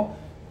real,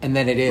 and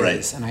then it is,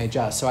 right. And I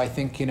adjust. So I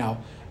think, I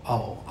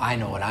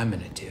know what I'm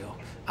going to do.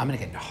 I'm going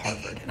to get into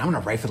Harvard, and I'm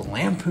going to write for the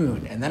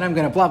Lampoon, and then I'm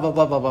going to blah blah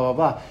blah blah blah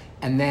blah blah,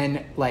 and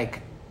then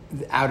like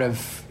out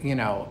of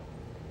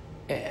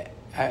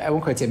I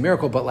won't quite say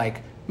miracle, but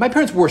like my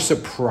parents were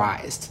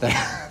surprised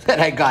that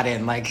I got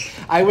in. Like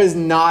I was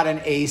not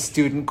an A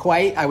student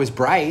quite. I was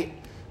bright,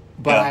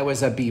 but I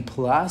was a B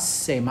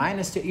plus, A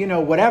minus,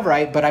 whatever.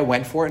 But I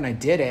went for it and I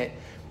did it,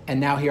 and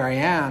now here I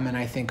am. And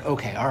I think,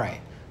 okay, all right,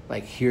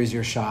 like here's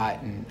your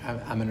shot, and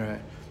I'm gonna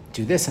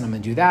do this and I'm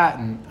gonna do that,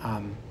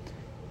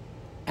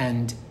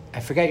 and I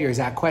forget your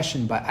exact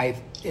question, but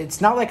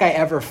it's not like I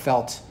ever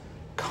felt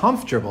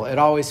comfortable. It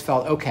always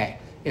felt okay.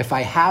 If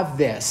I have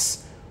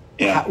this.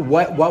 Yeah.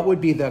 What would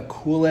be the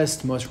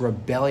coolest, most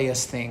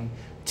rebellious thing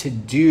to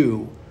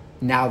do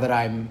now that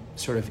I'm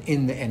sort of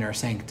in the inner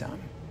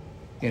sanctum,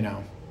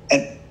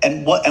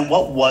 And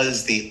what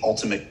was the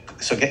ultimate?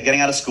 So getting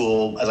out of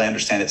school, as I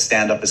understand it,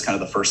 stand-up is kind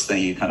of the first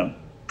thing you kind of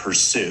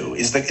pursue.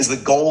 Is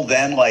the goal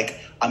then like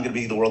I'm going to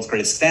be the world's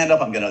greatest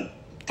stand-up? I'm going to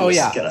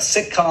get a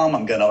sitcom.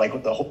 I'm going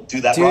to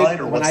do that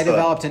ride. Or when I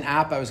developed an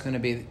app, I was going to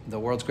be the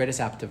world's greatest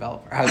app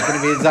developer. I was going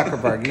to be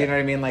Zuckerberg. You know what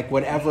I mean? Like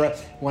whatever.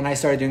 When I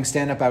started doing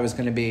stand-up, I was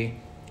going to be,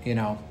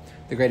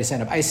 the greatest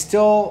stand-up. I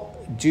still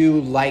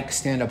do like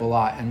stand-up a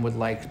lot and would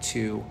like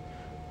to.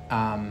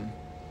 I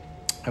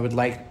would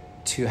like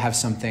to have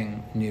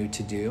something new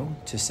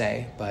to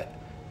say, but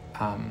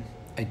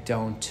I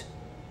don't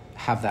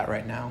have that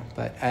right now.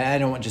 But I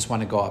don't just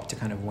want to go up to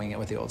kind of wing it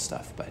with the old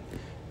stuff. But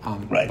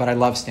but I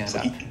love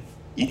stand-up. So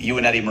you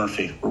and Eddie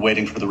Murphy, we're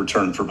waiting for the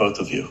return for both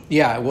of you.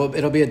 Yeah, well,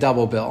 it'll be a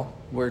double bill.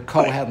 We're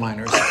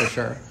co-headliners for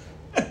sure.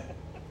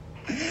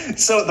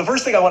 So the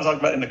first thing I want to talk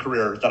about in the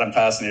career that I'm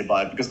fascinated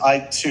by, because I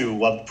too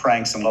loved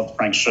pranks and loved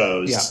prank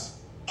shows. Yeah.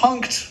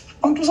 Punked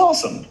was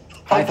awesome.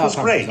 I thought was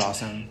great. Punked was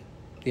awesome.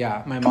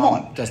 Yeah, my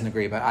mom doesn't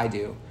agree, but I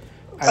do.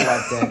 I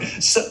loved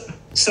it.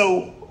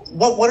 So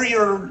what are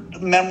your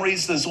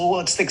memories?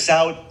 What sticks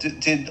out?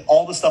 Did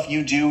all the stuff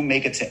you do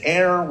make it to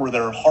air? Were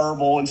there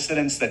horrible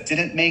incidents that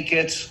didn't make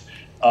it?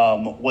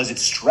 Was it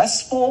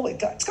stressful?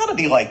 It's got to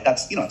be like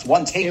it's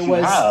one take you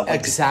have.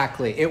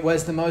 Exactly. It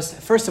was the most.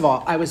 First of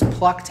all, I was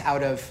plucked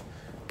out of,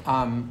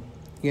 I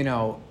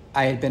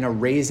had been a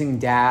Raising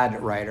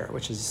Dad writer,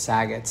 which is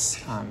Saget's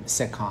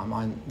sitcom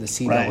on the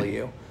CW.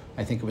 Right.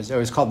 I think it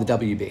was called the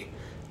WB,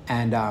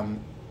 and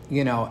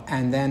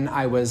and then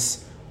I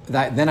was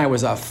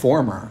a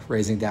former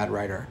Raising Dad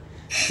writer,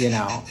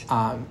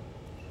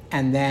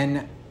 and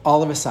then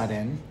all of a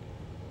sudden,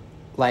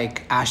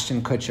 like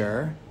Ashton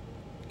Kutcher.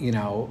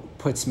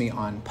 Puts me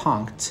on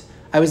Punked.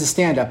 I was a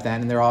stand-up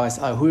then, and they're always,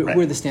 who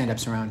are the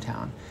stand-ups around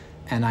town?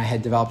 And I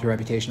had developed a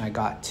reputation. I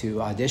got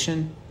to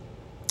audition,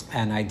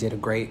 and I did a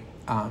great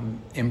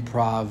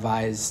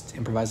improvised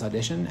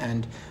audition,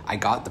 and I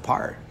got the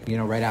part,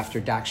 right after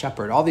Dax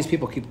Shepard. All these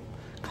people keep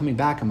coming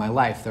back in my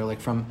life. They're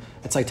like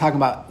it's like talking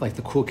about like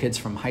the cool kids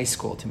from high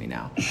school to me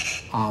now.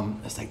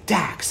 It's like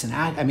Dax, and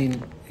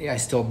I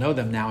still know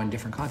them now in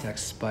different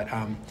contexts, but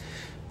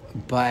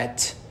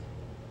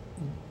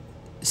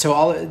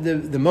so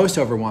the most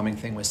overwhelming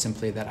thing was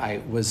simply that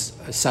I was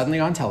suddenly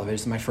on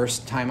television, my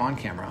first time on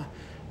camera,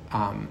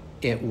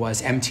 It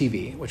was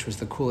MTV, which was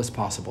the coolest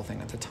possible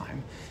thing at the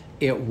time.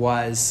 It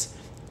was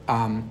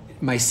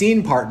my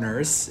scene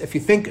partners.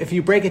 If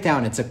you break it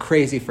down, it's a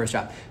crazy first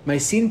job. My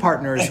scene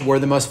partners were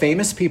the most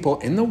famous people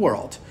in the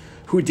world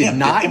who did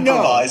not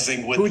know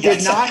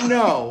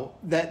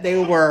that they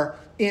were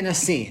in a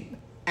scene.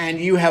 And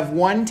you have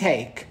one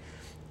take,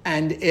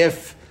 and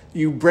if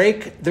you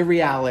break the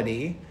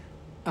reality,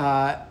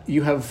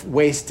 you have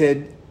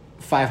wasted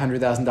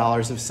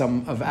 $500,000 of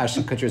some of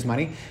Ashton Kutcher's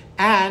money.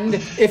 And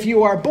if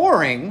you are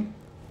boring,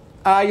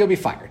 you'll be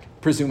fired,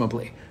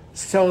 presumably.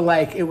 So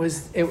like I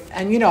was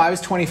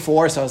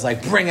 24, so I was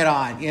like, bring it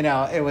on.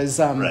 It was,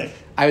 right.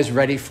 I was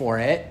ready for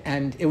it,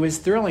 and it was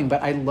thrilling,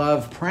 but I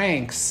love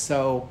pranks.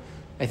 So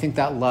I think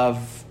that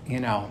love,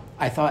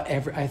 I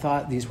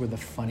thought these were the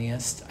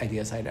funniest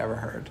ideas I'd ever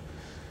heard.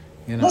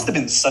 It must have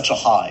been such a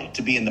high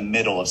to be in the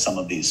middle of some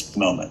of these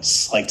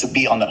moments, like to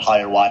be on that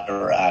higher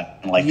wire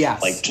act and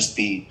yes. like just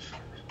be.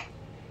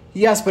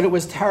 Yes, but it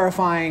was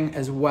terrifying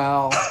as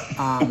well.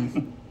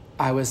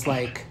 I was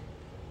like,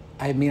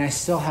 I would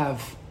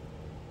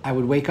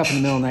wake up in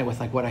the middle of the night with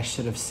like what I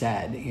should have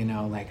said,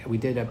 like we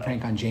did a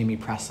prank on Jamie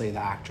Presley, the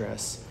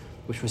actress,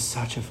 which was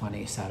such a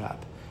funny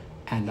setup.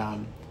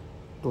 And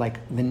like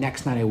the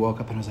next night I woke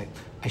up and I was like,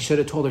 I should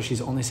have told her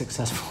she's only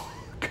successful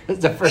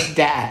because of her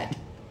dad,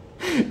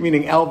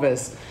 meaning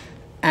Elvis.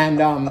 And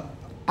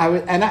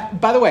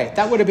by the way,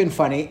 that would have been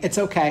funny. It's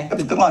okay.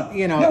 That's a good one.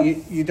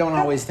 You don't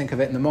always think of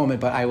it in the moment,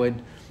 but I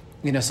would,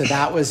 so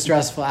that was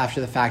stressful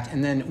after the fact.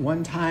 And then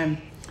one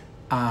time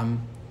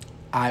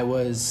I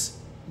was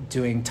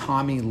doing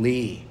Tommy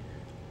Lee.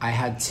 I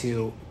had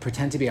to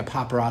pretend to be a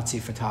paparazzi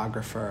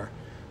photographer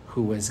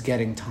who was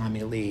getting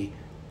Tommy Lee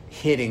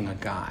hitting a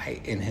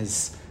guy in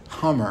his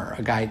Hummer.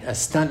 A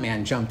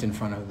stuntman jumped in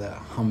front of the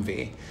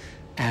Humvee.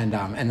 And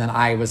then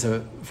I was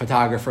a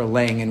photographer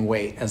laying in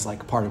wait as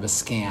like part of a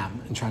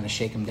scam and trying to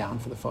shake him down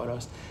for the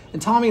photos.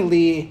 And Tommy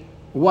Lee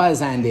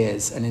was and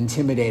is an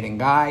intimidating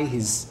guy.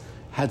 He's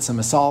had some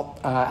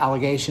assault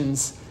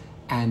allegations.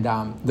 And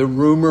the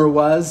rumor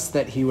was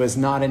that he was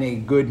not in a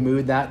good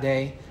mood that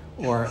day,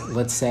 or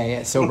let's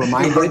say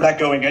sober-minded. You heard that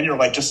going in, you're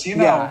like, just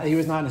yeah, he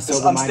was not in a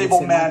sober-minded This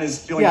unstable man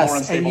is feeling more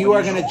unstable. And you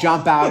are going to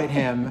jump out at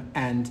him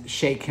and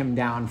shake him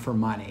down for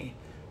money.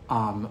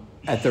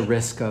 At the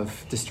risk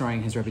of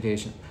destroying his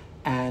reputation.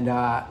 And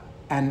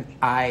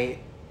I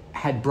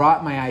had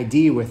brought my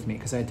ID with me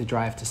because I had to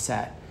drive to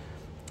set.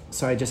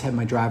 So I just had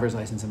my driver's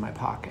license in my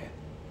pocket.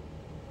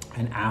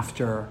 And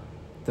after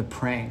the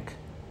prank,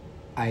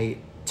 I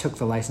took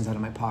the license out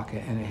of my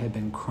pocket and it had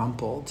been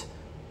crumpled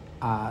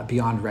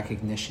beyond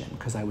recognition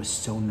because I was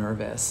so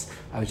nervous.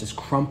 I was just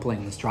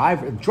crumpling this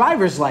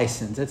driver's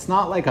license. It's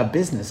not like a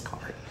business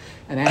card.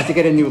 And I had to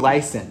get a new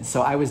license.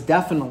 So I was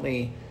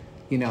definitely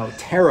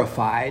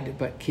terrified,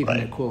 but keeping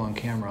it cool on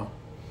camera.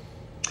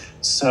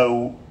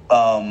 So,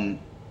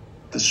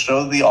 the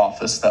show The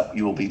Office that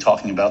you will be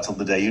talking about till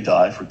the day you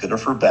die, for good or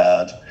for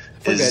bad,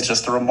 is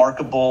just a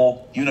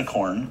remarkable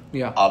unicorn.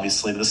 Yeah.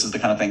 Obviously, this is the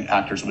kind of thing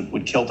actors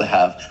would kill to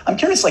have. I'm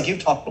curious, like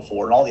you've talked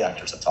before, and all the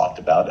actors have talked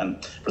about,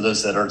 and for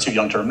those that are too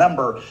young to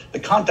remember, the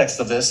context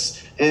of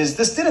this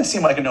didn't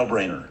seem like a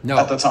no-brainer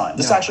at the time.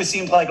 This actually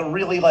seemed like a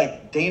really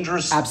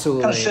dangerous,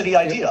 absolutely kind of shitty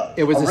idea.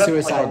 It was a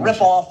suicide mission.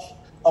 Rip-off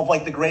of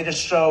the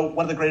greatest show,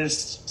 one of the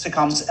greatest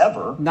sitcoms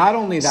ever. Not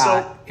only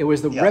that, it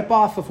was the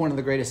rip-off of one of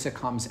the greatest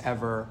sitcoms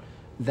ever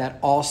that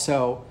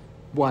also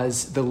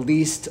was the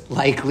least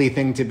likely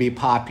thing to be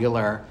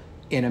popular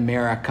in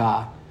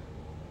America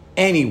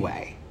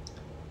anyway.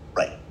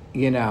 Right.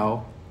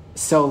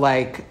 So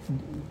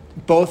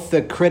both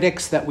the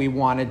critics that we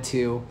wanted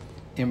to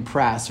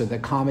impress, or the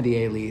comedy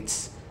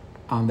elites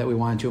that we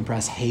wanted to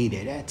impress,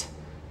 hated it.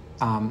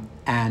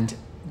 And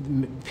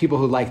people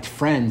who liked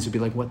Friends would be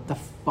like, what the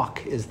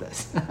fuck is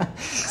this?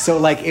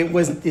 So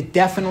it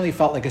definitely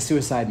felt like a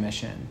suicide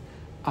mission.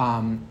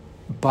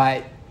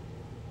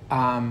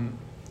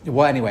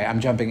 Well, anyway,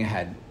 I'm jumping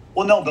ahead.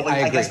 Well, no, but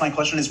I guess my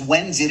question is,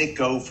 when did it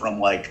go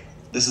from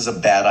this is a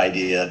bad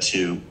idea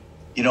to,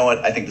 you know what,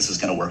 I think this is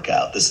going to work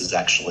out. This is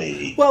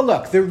actually. Well,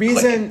 look, the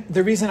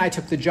reason I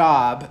took the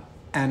job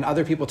and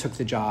other people took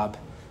the job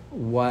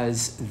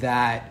was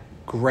that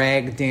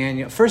Greg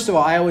Daniel. First of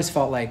all, I always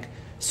felt like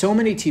so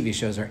many TV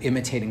shows are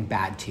imitating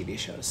bad TV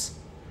shows,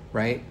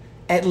 right?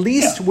 At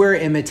least we're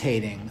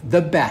imitating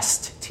the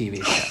best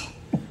TV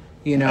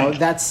show.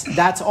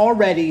 That's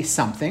already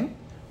something.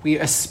 We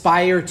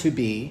aspire to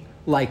be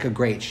like a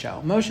great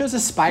show. Most shows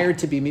aspired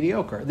to be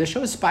mediocre. The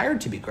show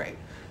aspired to be great.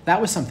 That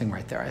was something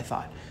right there, I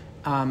thought.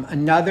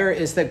 Another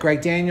is that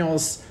Greg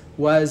Daniels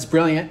was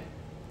brilliant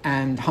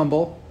and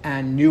humble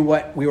and knew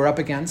what we were up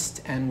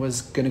against and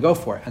was going to go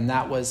for it. And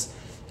that was,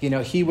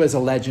 he was a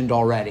legend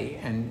already.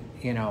 And,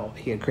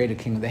 he had created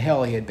King of the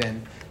Hill. He had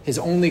been, his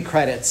only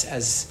credits,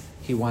 as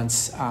he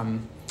once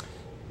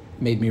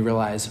made me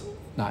realize,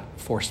 not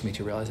forced me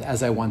to realize,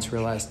 as I once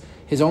realized,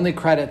 his only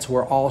credits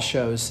were all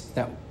shows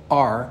that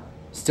are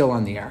still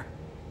on the air.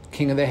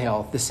 King of the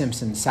Hill, The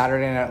Simpsons,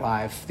 Saturday Night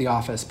Live, The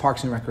Office,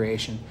 Parks and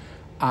Recreation.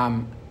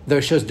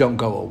 Those shows don't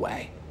go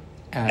away.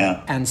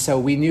 And so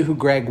we knew who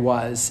Greg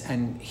was,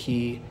 and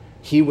he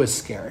was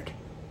scared.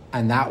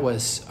 And that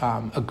was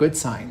a good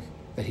sign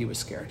that he was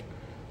scared.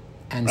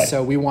 And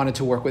so we wanted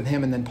to work with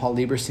him. And then Paul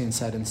Lieberstein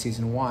said in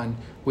season 1,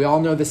 we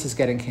all know this is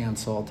getting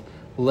canceled.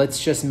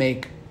 Let's just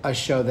make a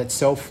show that's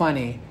so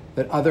funny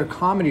that other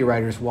comedy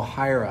writers will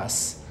hire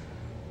us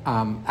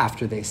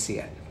after they see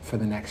it for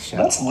the next show.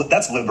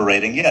 That's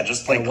liberating. Yeah,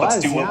 just like let's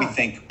do what we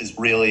think is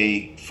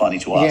really funny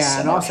to us.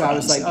 Yeah, and also I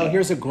was like,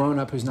 here's a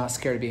grown-up who's not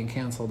scared of being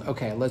canceled.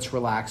 Okay, let's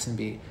relax and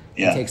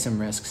take some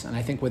risks. And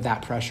I think with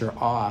that pressure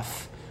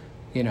off,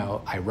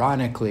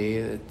 ironically,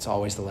 it's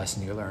always the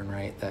lesson you learn,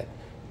 right? That,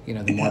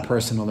 the more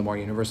personal, the more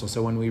universal.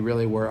 So when we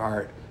really were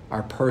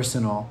our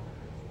personal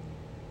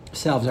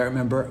selves, I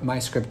remember my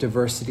script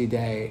Diversity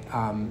Day,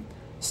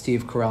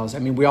 Steve Carell's,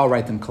 we all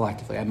write them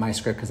collectively. I had my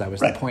script because I was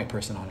the point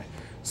person on it.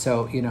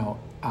 So,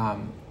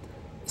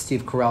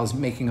 Steve Carell's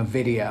making a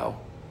video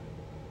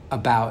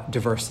about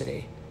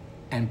diversity.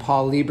 And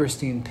Paul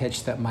Lieberstein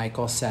pitched that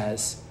Michael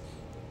says,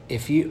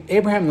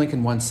 Abraham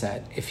Lincoln once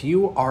said, if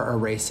you are a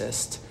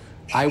racist,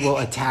 I will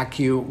attack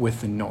you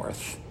with the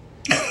North.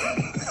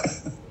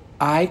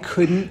 I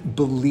couldn't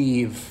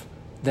believe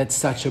that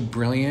such a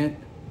brilliant,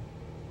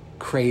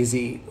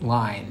 crazy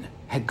line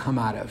had come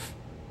out of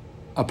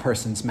a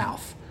person's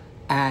mouth.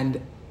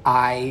 And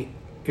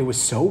it was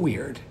so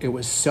weird. It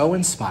was so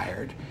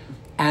inspired.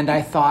 And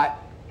I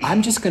thought,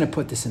 I'm just going to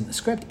put this in the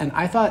script. And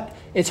I thought,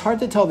 it's hard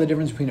to tell the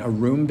difference between a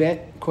room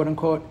bit, quote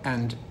unquote,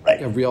 and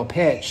a real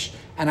pitch.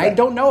 And I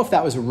don't know if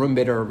that was a room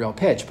bit or a real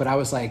pitch, but I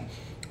was like,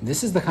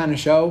 this is the kind of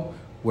show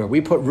where we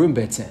put room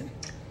bits in.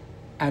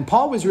 And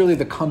Paul was really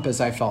the compass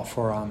I felt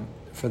for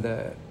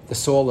the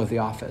soul of The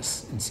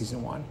Office in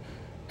season 1.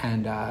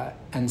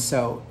 And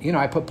so,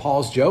 I put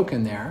Paul's joke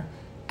in there,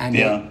 and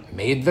it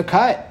made the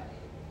cut.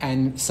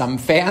 And some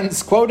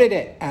fans quoted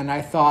it, and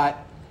I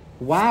thought,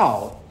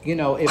 wow,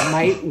 it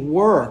might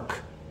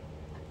work.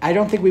 I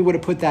don't think we would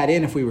have put that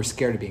in if we were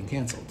scared of being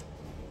canceled.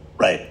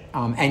 Right.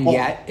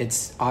 Yet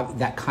it's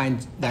that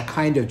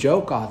kind of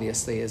joke,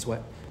 obviously, is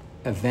what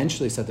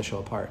eventually set the show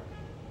apart.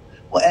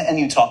 Well, and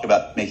you talk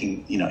about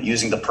making,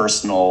 using the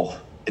personal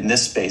in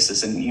this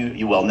basis, and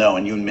you well know,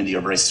 and you and Mindy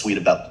are very sweet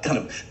about kind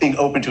of being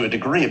open to a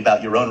degree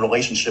about your own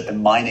relationship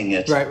and mining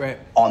it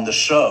on the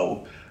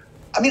show.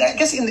 I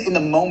guess in the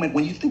moment,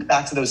 when you think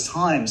back to those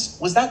times,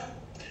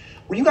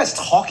 were you guys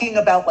talking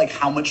about like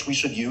how much we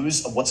should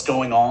use of what's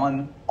going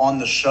on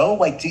the show?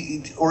 Like,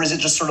 or is it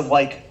just sort of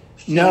like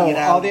no?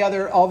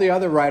 All the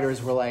other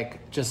writers were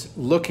like just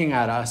looking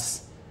at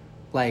us,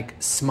 like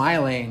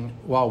smiling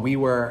while we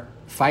were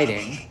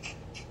fighting,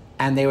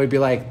 and they would be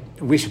like,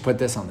 "We should put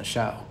this on the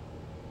show,"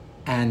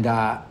 and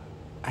I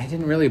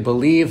didn't really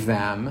believe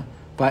them,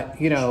 but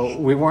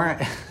we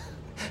weren't.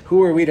 Who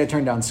were we to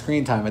turn down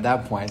screen time at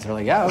that point? So we're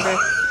like, yeah, okay.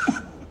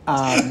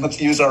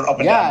 Let's use our up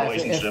and down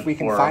relationship if we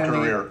can for our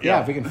career.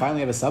 Yeah, if we can finally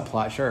have a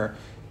subplot, sure.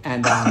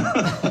 And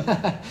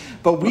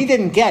but we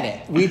didn't get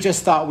it. We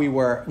just thought we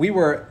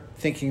were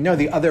thinking, no,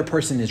 the other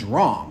person is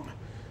wrong.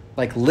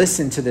 Like,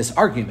 listen to this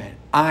argument.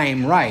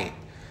 I'm right.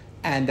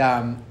 And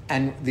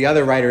the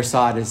other writer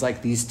saw it as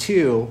like these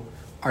two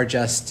are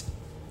just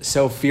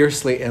so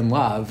fiercely in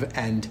love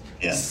and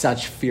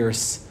such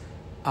fierce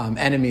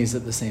enemies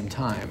at the same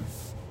time.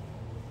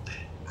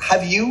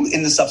 Have you,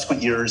 in the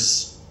subsequent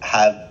years,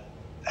 have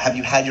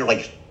you had your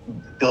like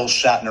Bill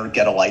Shatner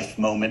get a life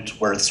moment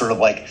where it's sort of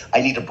like,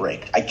 I need a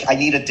break. I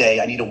need a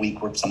day, I need a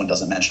week where someone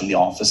doesn't mention The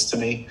Office to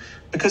me?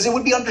 Because it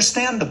would be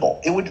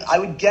understandable. I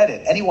would get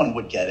it. Anyone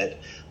would get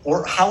it.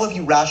 Or how have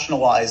you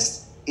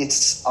rationalized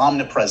its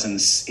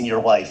omnipresence in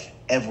your life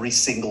every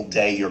single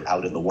day you're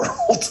out in the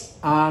world?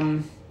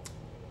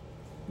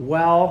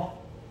 Well,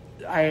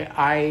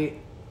 I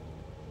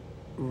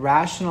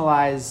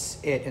rationalize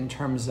it in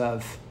terms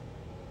of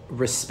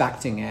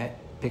respecting it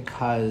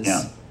because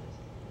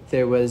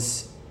we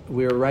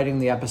were writing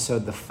the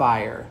episode The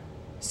Fire,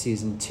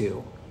 season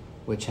 2,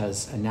 which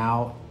has a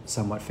now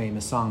somewhat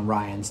famous song,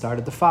 Ryan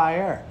Started the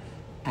Fire.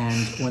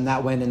 And when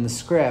that went in the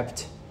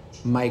script,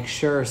 Mike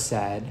Schur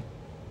said,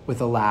 with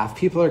a laugh,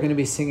 people are going to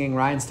be singing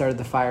Ryan Started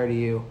the Fire to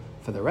you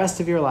for the rest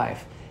of your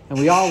life. And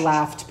we all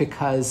laughed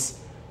because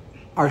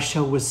our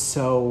show was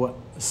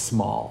so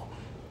small.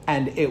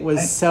 And it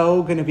was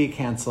so going to be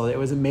canceled. It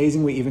was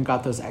amazing we even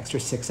got those extra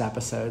 6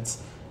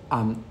 episodes.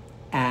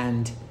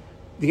 And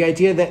the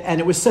idea that, and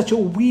it was such a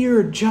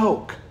weird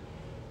joke.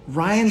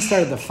 Ryan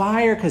started the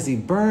fire because he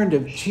burned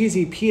a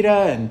cheesy pita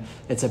and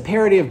it's a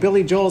parody of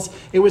Billy Joel's.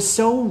 It was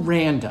so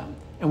random.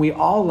 And we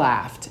all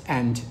laughed.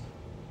 And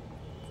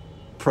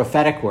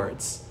prophetic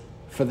words,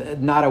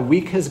 not a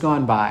week has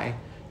gone by.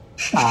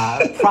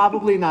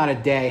 Probably not a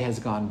day has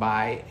gone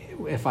by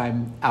if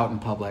I'm out in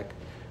public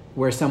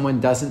where someone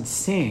doesn't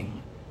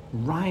sing,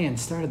 Ryan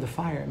started the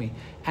fire at me.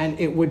 And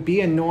it would be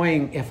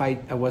annoying if I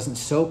wasn't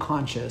so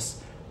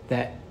conscious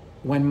that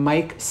when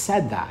Mike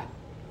said that,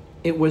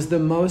 it was the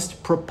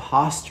most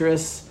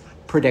preposterous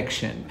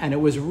prediction. And it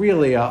was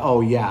really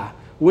oh yeah,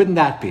 wouldn't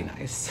that be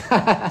nice?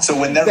 So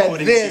when they're that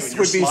putting this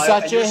would be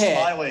such a hit.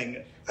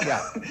 Smiling.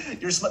 Yeah.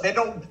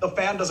 The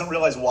fan doesn't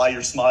realize why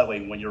you're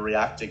smiling when you're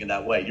reacting in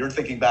that way. You're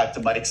thinking back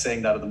to Mike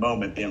saying that at the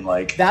moment, being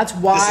like, That's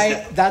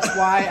why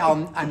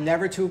I'm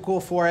never too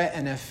cool for it.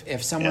 And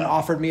if someone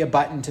offered me a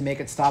button to make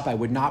it stop, I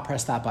would not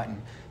press that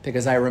button,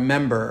 because I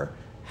remember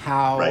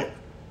how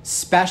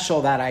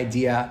special that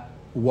idea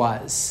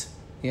was,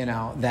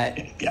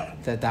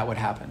 that would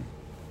happen.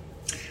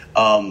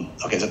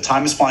 Okay, so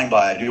time is flying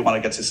by. I do want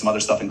to get to some other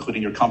stuff,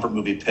 including your comfort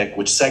movie pick,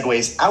 which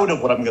segues out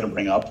of what I'm going to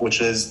bring up, which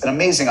is an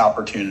amazing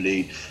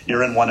opportunity.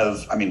 You're in one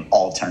of,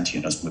 all of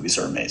Tarantino's movies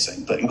are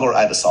amazing, but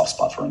I have a soft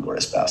spot for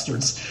Inglourious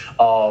Bastards.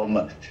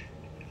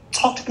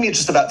 Talk to me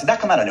just about, did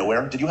that come out of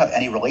nowhere? Did you have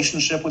any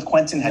relationship with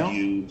Quentin? Had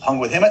you hung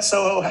with him at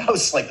Soho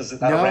House? Like, is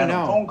it not a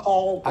random phone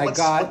call?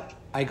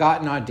 I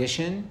got an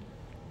audition,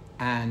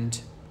 and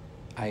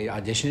I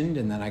auditioned,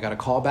 and then I got a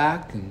call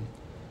back, and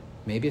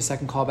maybe a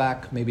second call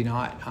back, maybe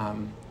not.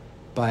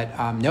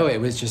 No,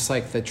 it was just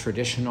like the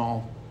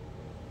traditional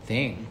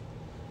thing.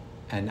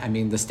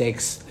 And the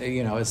stakes,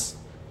 is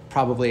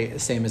probably the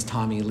same as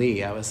Tommy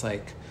Lee. I was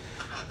like,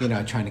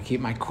 trying to keep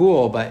my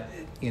cool, but,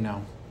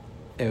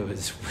 it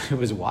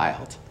was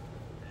wild.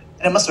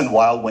 And it must have been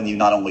wild when you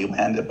not only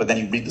land it, but then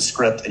you read the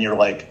script and you're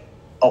like,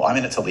 oh, I'm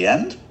in it till the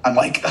end? I'm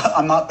like,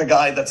 I'm not the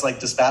guy that's like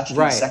dispatched in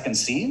the second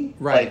scene?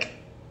 Right.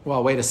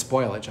 Well, way to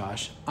spoil it,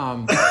 Josh.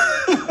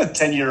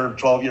 10 year,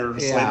 12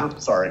 years later?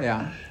 Sorry.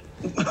 Yeah.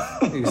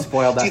 You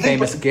spoiled that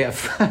famous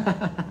GIF.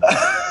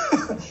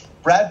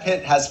 Brad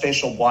Pitt has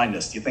facial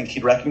blindness. Do you think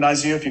he'd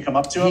recognize you if you come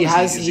up to him?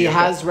 He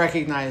has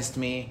recognized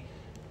me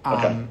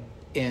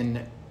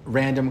in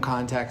random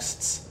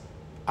contexts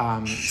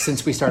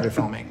since we started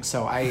filming.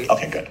 So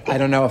good. I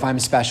don't know if I'm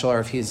special or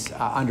if he's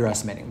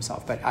underestimating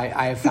himself, but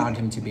I have found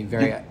him to be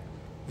very,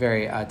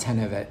 very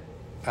attentive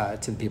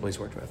to the people he's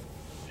worked with.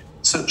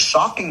 So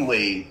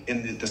shockingly,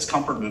 in this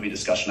comfort movie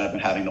discussion I've been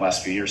having the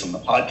last few years on the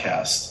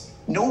podcast,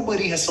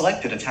 nobody has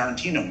selected a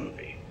Tarantino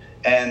movie.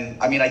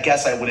 And I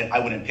guess I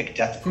wouldn't pick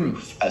Death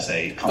Proof as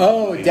a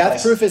comfort movie.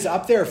 Death Proof is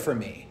up there for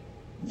me.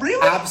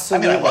 Really?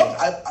 Absolutely.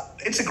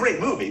 It's a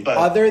great movie, but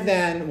other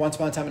than Once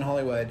Upon a Time in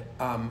Hollywood,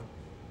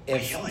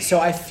 really?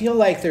 So I feel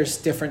like there's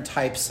different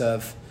types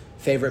of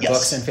favorite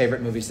books and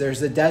favorite movies.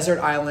 There's the Desert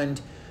Island,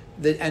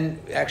 and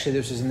actually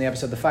this was in the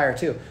episode The Fire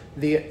too.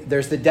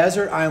 There's the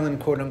Desert Island,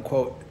 quote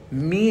unquote,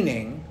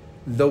 meaning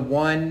the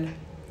one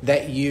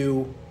that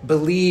you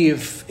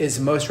believe is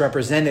most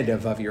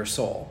representative of your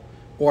soul,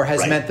 or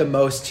has meant the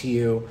most to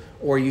you,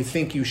 or you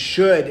think you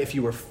should, if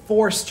you were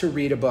forced to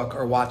read a book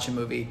or watch a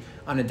movie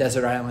on a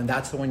desert island,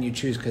 that's the one you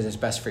choose because it's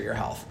best for your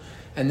health.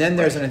 And then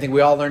there's, and I think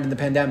we all learned in the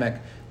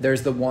pandemic,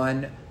 there's the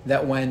one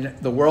that when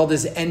the world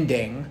is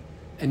ending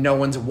and no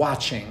one's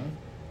watching,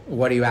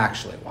 what do you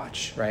actually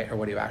watch, right? Or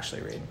what do you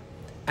actually read?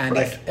 And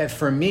if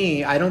for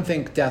me, I don't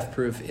think Death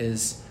Proof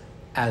is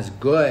as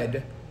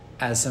good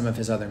as some of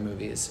his other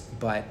movies,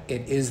 but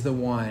it is the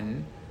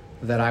one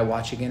that I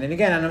watch again and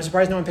again. And I'm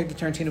surprised no one picked a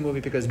Tarantino movie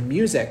because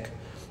music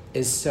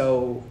is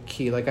so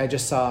key. Like I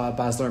just saw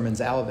Baz Luhrmann's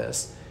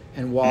Elvis,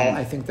 and while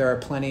I think there are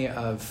plenty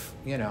of,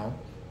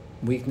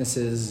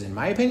 weaknesses in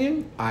my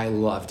opinion, I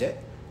loved it.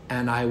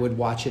 And I would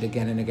watch it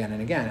again and again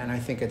and again. And I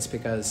think it's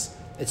because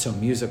it's so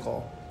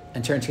musical.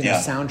 And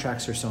Tarantino's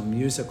soundtracks are so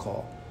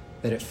musical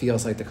that it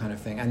feels like the kind of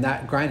thing. And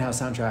that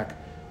Grindhouse soundtrack,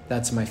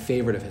 that's my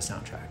favorite of his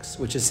soundtracks,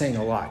 which is saying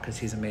a lot because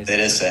he's amazing.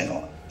 It is saying a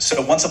lot. So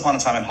Once Upon a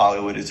Time in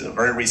Hollywood is a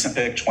very recent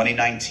pick,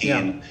 2019.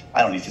 Yeah.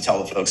 I don't need to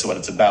tell the folks what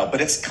it's about,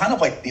 but it's kind of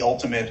like the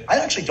ultimate. I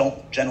actually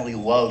don't generally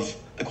love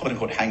the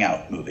quote-unquote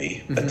hangout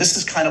movie, but this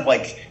is kind of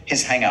like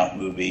his hangout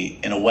movie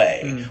in a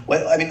way.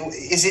 Well,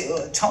 is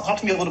it? Talk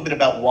to me a little bit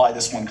about why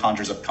this one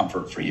conjures up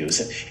comfort for you. Is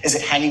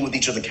it hanging with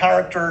each of the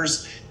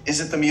characters? Is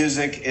it the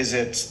music? Is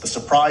it the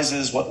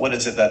surprises? What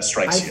is it that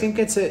strikes you? I think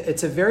it's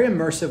a very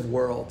immersive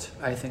world.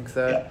 I think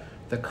the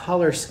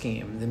color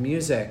scheme, the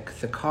music,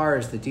 the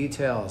cars, the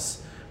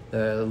details,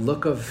 the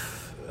look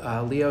of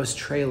Leo's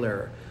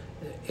trailer,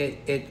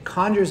 it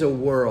conjures a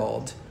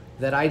world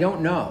that I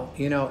don't know.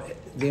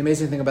 The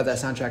amazing thing about that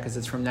soundtrack is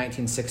it's from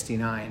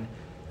 1969,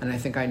 and I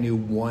think I knew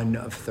one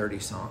of 30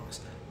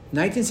 songs.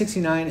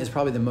 1969 is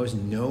probably the most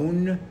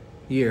known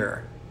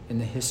year in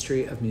the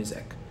history of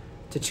music.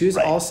 To choose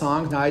all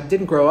songs, now I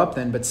didn't grow up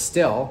then, but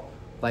still,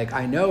 like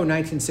I know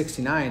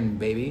 1969,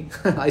 baby.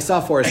 I saw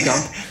Forrest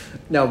Gump.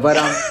 No, but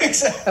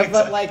exactly.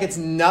 But like it's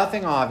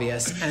nothing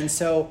obvious. And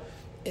so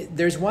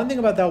there's one thing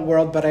about that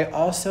world, but I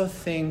also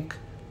think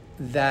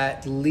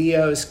that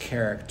Leo's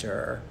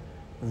character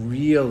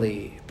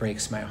really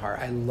breaks my heart.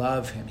 I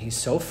love him. He's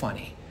so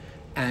funny.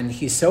 And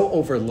he's so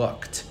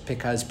overlooked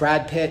because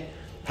Brad Pitt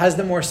has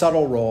the more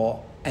subtle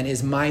role and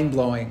is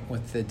mind-blowing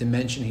with the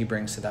dimension he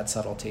brings to that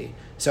subtlety.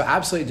 So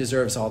absolutely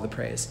deserves all the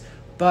praise.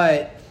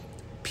 But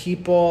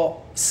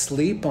people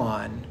sleep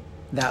on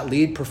that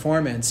lead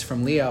performance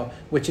from Leo,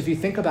 which if you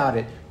think about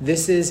it,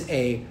 this is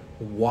a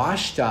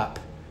washed up,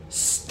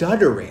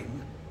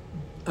 stuttering,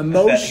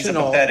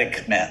 emotional,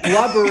 pathetic man.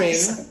 blubbering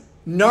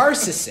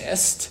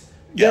narcissist.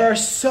 There are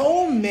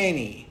so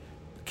many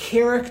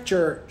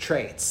character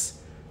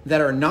traits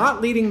that are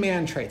not leading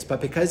man traits, but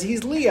because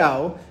he's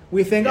Leo,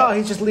 we think, oh,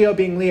 he's just Leo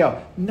being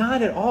Leo.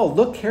 Not at all.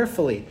 Look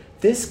carefully.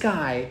 This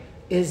guy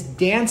is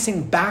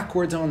dancing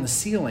backwards on the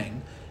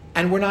ceiling,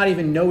 and we're not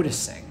even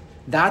noticing.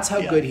 That's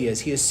how good he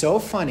is. He is so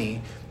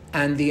funny.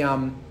 And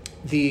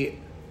the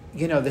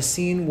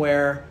scene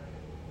where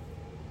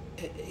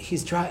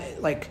he's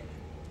like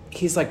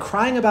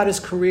crying about his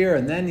career,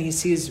 and then he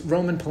sees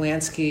Roman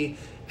Polanski,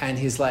 and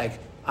he's like,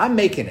 I'm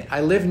making it.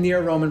 I live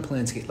near Roman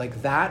Polanski.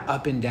 Like that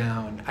up and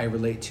down, I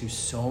relate to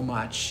so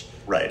much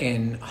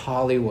in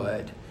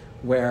Hollywood,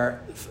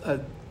 where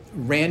a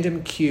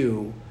random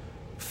cue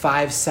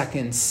 5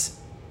 seconds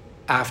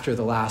after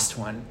the last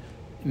one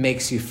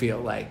makes you feel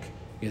like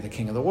you're the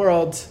king of the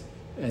world,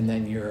 and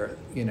then you're,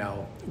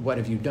 what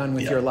have you done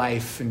with your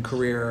life and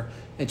career?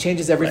 It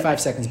changes every 5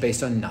 seconds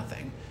based on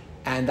nothing.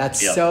 And that's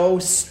so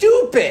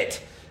stupid.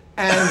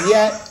 And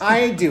yet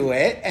I do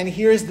it, and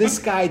here's this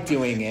guy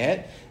doing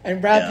it. And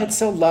Brad Pitt's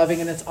so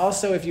loving, and it's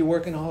also, if you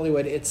work in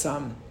Hollywood, it's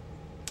an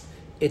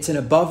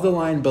above the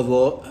line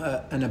below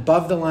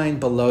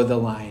the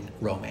line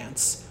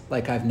romance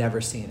like I've never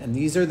seen. And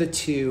these are the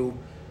two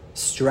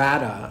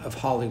strata of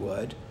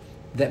Hollywood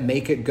that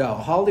make it go.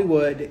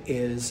 Hollywood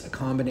is a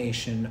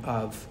combination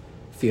of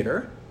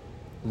theater,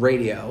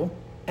 radio,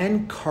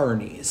 and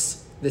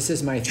carnies. This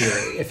is my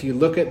theory. If you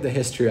look at the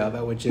history of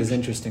it, which is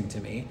interesting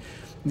to me,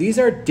 these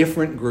are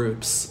different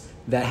groups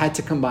that had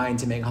to combine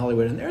to make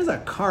Hollywood. And there's a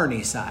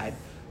carny side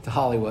to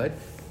Hollywood.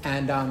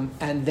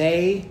 And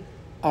they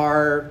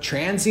are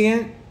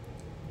transient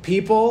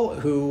people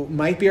who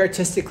might be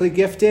artistically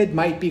gifted,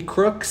 might be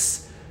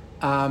crooks,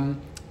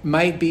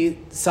 might be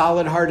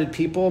solid-hearted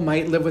people,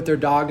 might live with their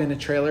dog in a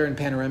trailer in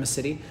Panorama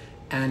City.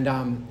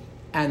 And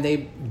they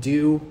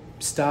do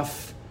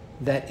stuff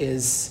that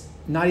is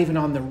not even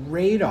on the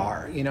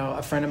radar.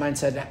 A friend of mine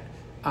said,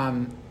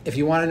 if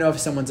you want to know if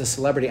someone's a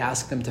celebrity,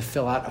 ask them to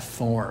fill out a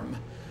form.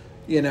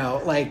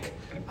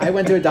 I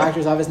went to a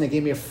doctor's office and they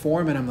gave me a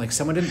form, and I'm like,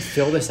 someone didn't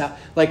fill this out.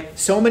 Like,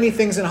 so many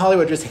things in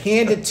Hollywood just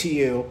handed to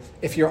you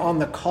if you're on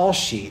the call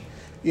sheet,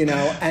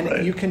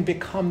 and you can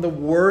become the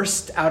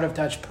worst out of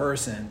touch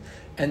person.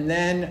 And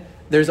then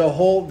there's the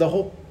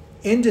whole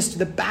industry,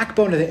 the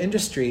backbone of the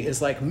industry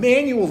is like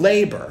manual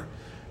labor.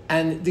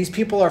 And these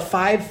people are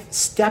 5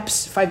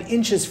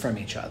 inches from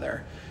each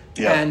other,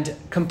 and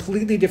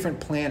completely different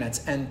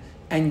planets,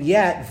 and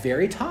yet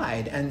very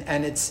tied.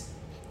 And it's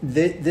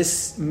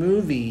this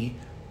movie,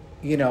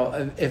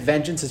 if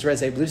Vengeance is Red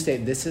State, Blue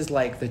State, this is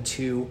like the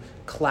two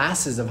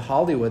classes of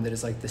Hollywood that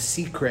is like the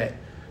secret,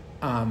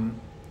 one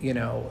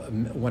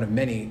of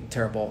many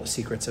terrible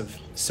secrets of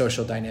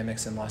social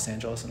dynamics in Los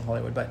Angeles and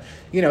Hollywood. But,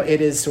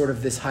 it is sort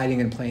of this hiding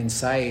in plain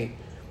sight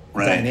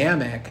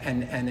dynamic,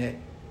 and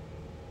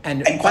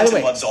by the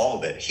way, loves all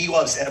of it. He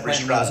loves every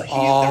strata.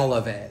 All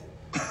of it.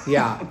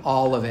 Yeah,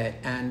 all of it.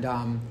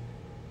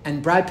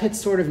 And Brad Pitt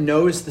sort of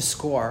knows the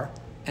score,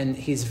 and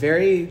he's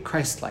very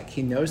Christ-like.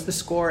 He knows the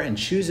score and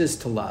chooses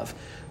to love.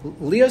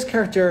 Leo's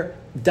character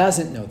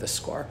doesn't know the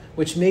score,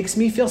 which makes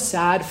me feel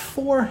sad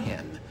for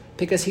him,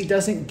 because he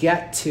doesn't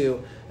get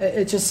to.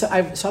 I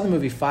saw the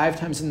movie 5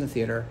 times in the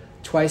theater,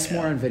 twice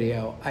more on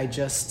video.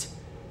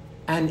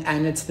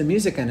 And it's the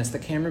music, and it's the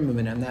camera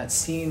movement, and that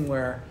scene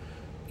where,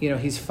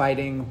 he's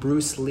fighting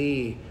Bruce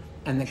Lee,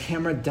 and the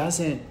camera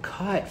doesn't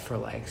cut for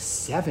like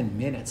 7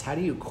 minutes. How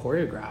do you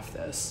choreograph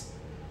this?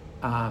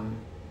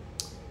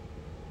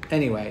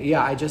 Anyway,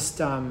 I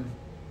just and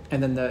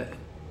then the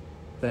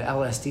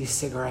LSD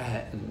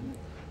cigarette, and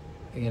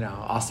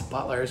Austin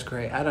Butler is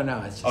great. I don't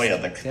know. It's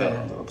just,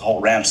 the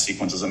whole ranch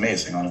sequence is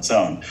amazing on its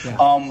own. Yeah.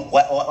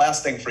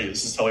 Last thing for you.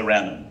 This is totally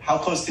random. How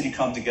close did you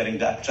come to getting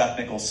Jack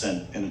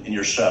Nicholson in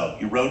your show?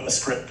 You wrote a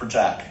script for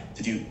Jack.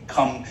 Did you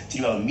have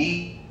a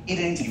meeting?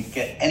 Did you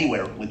get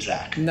anywhere with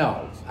Jack?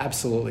 No,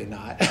 absolutely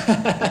not.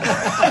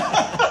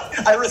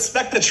 I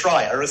respect the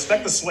try. I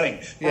respect the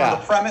swing. For Yeah.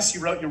 the premise, you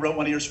wrote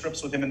one of your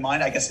scripts with him in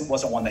mind. I guess it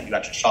wasn't one that you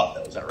actually shot,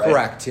 though. Is that right?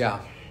 Correct. Yeah,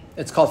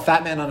 it's called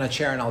Fat Man on a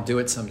Chair, and I'll do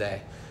it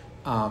someday.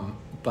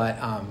 But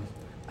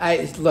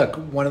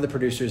one of the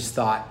producers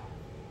thought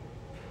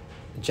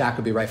Jack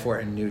would be right for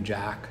it and knew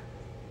Jack,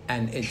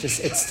 and it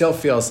still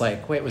feels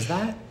like, wait, was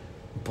that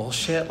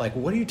bullshit? Like,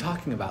 what are you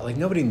talking about? Like,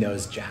 nobody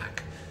knows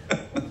Jack.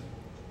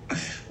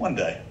 One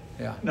day.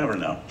 Yeah. Never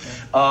know.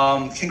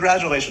 Yeah.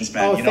 Congratulations,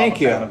 man. Thank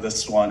you. I'm a fan of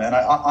this one, and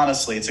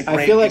honestly, it's a great.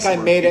 I feel like I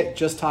made it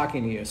just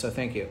talking to you, so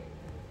thank you.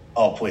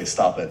 Oh, please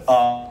stop it.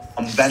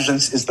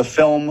 Vengeance is the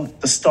film,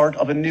 the start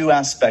of a new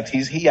aspect.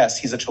 He's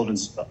a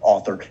children's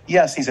author.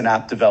 Yes, he's an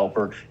app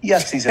developer.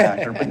 Yes, he's an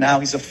actor. But now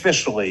he's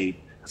officially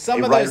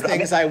some of those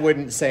things I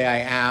wouldn't say I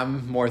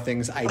am. More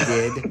things I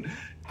did.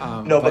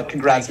 But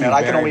congrats, man.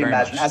 I can only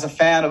imagine. Much. As a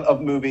fan of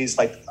movies,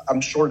 like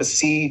I'm sure to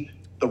see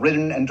the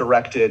written and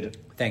directed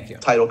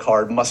title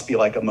card must be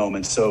like a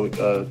moment. So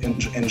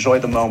enjoy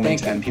the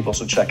moment, and people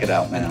should check it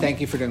out, man. And thank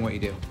you for doing what you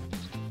do.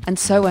 And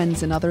so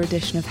ends another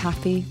edition of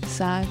Happy,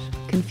 Sad,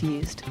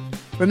 Confused.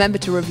 Remember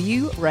to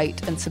review,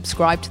 rate, and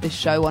subscribe to this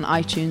show on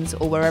iTunes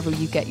or wherever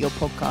you get your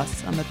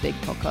podcasts. I'm a big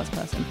podcast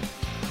person.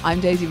 I'm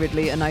Daisy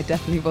Ridley, and I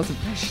definitely wasn't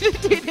pressured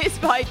to do this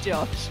by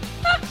Josh.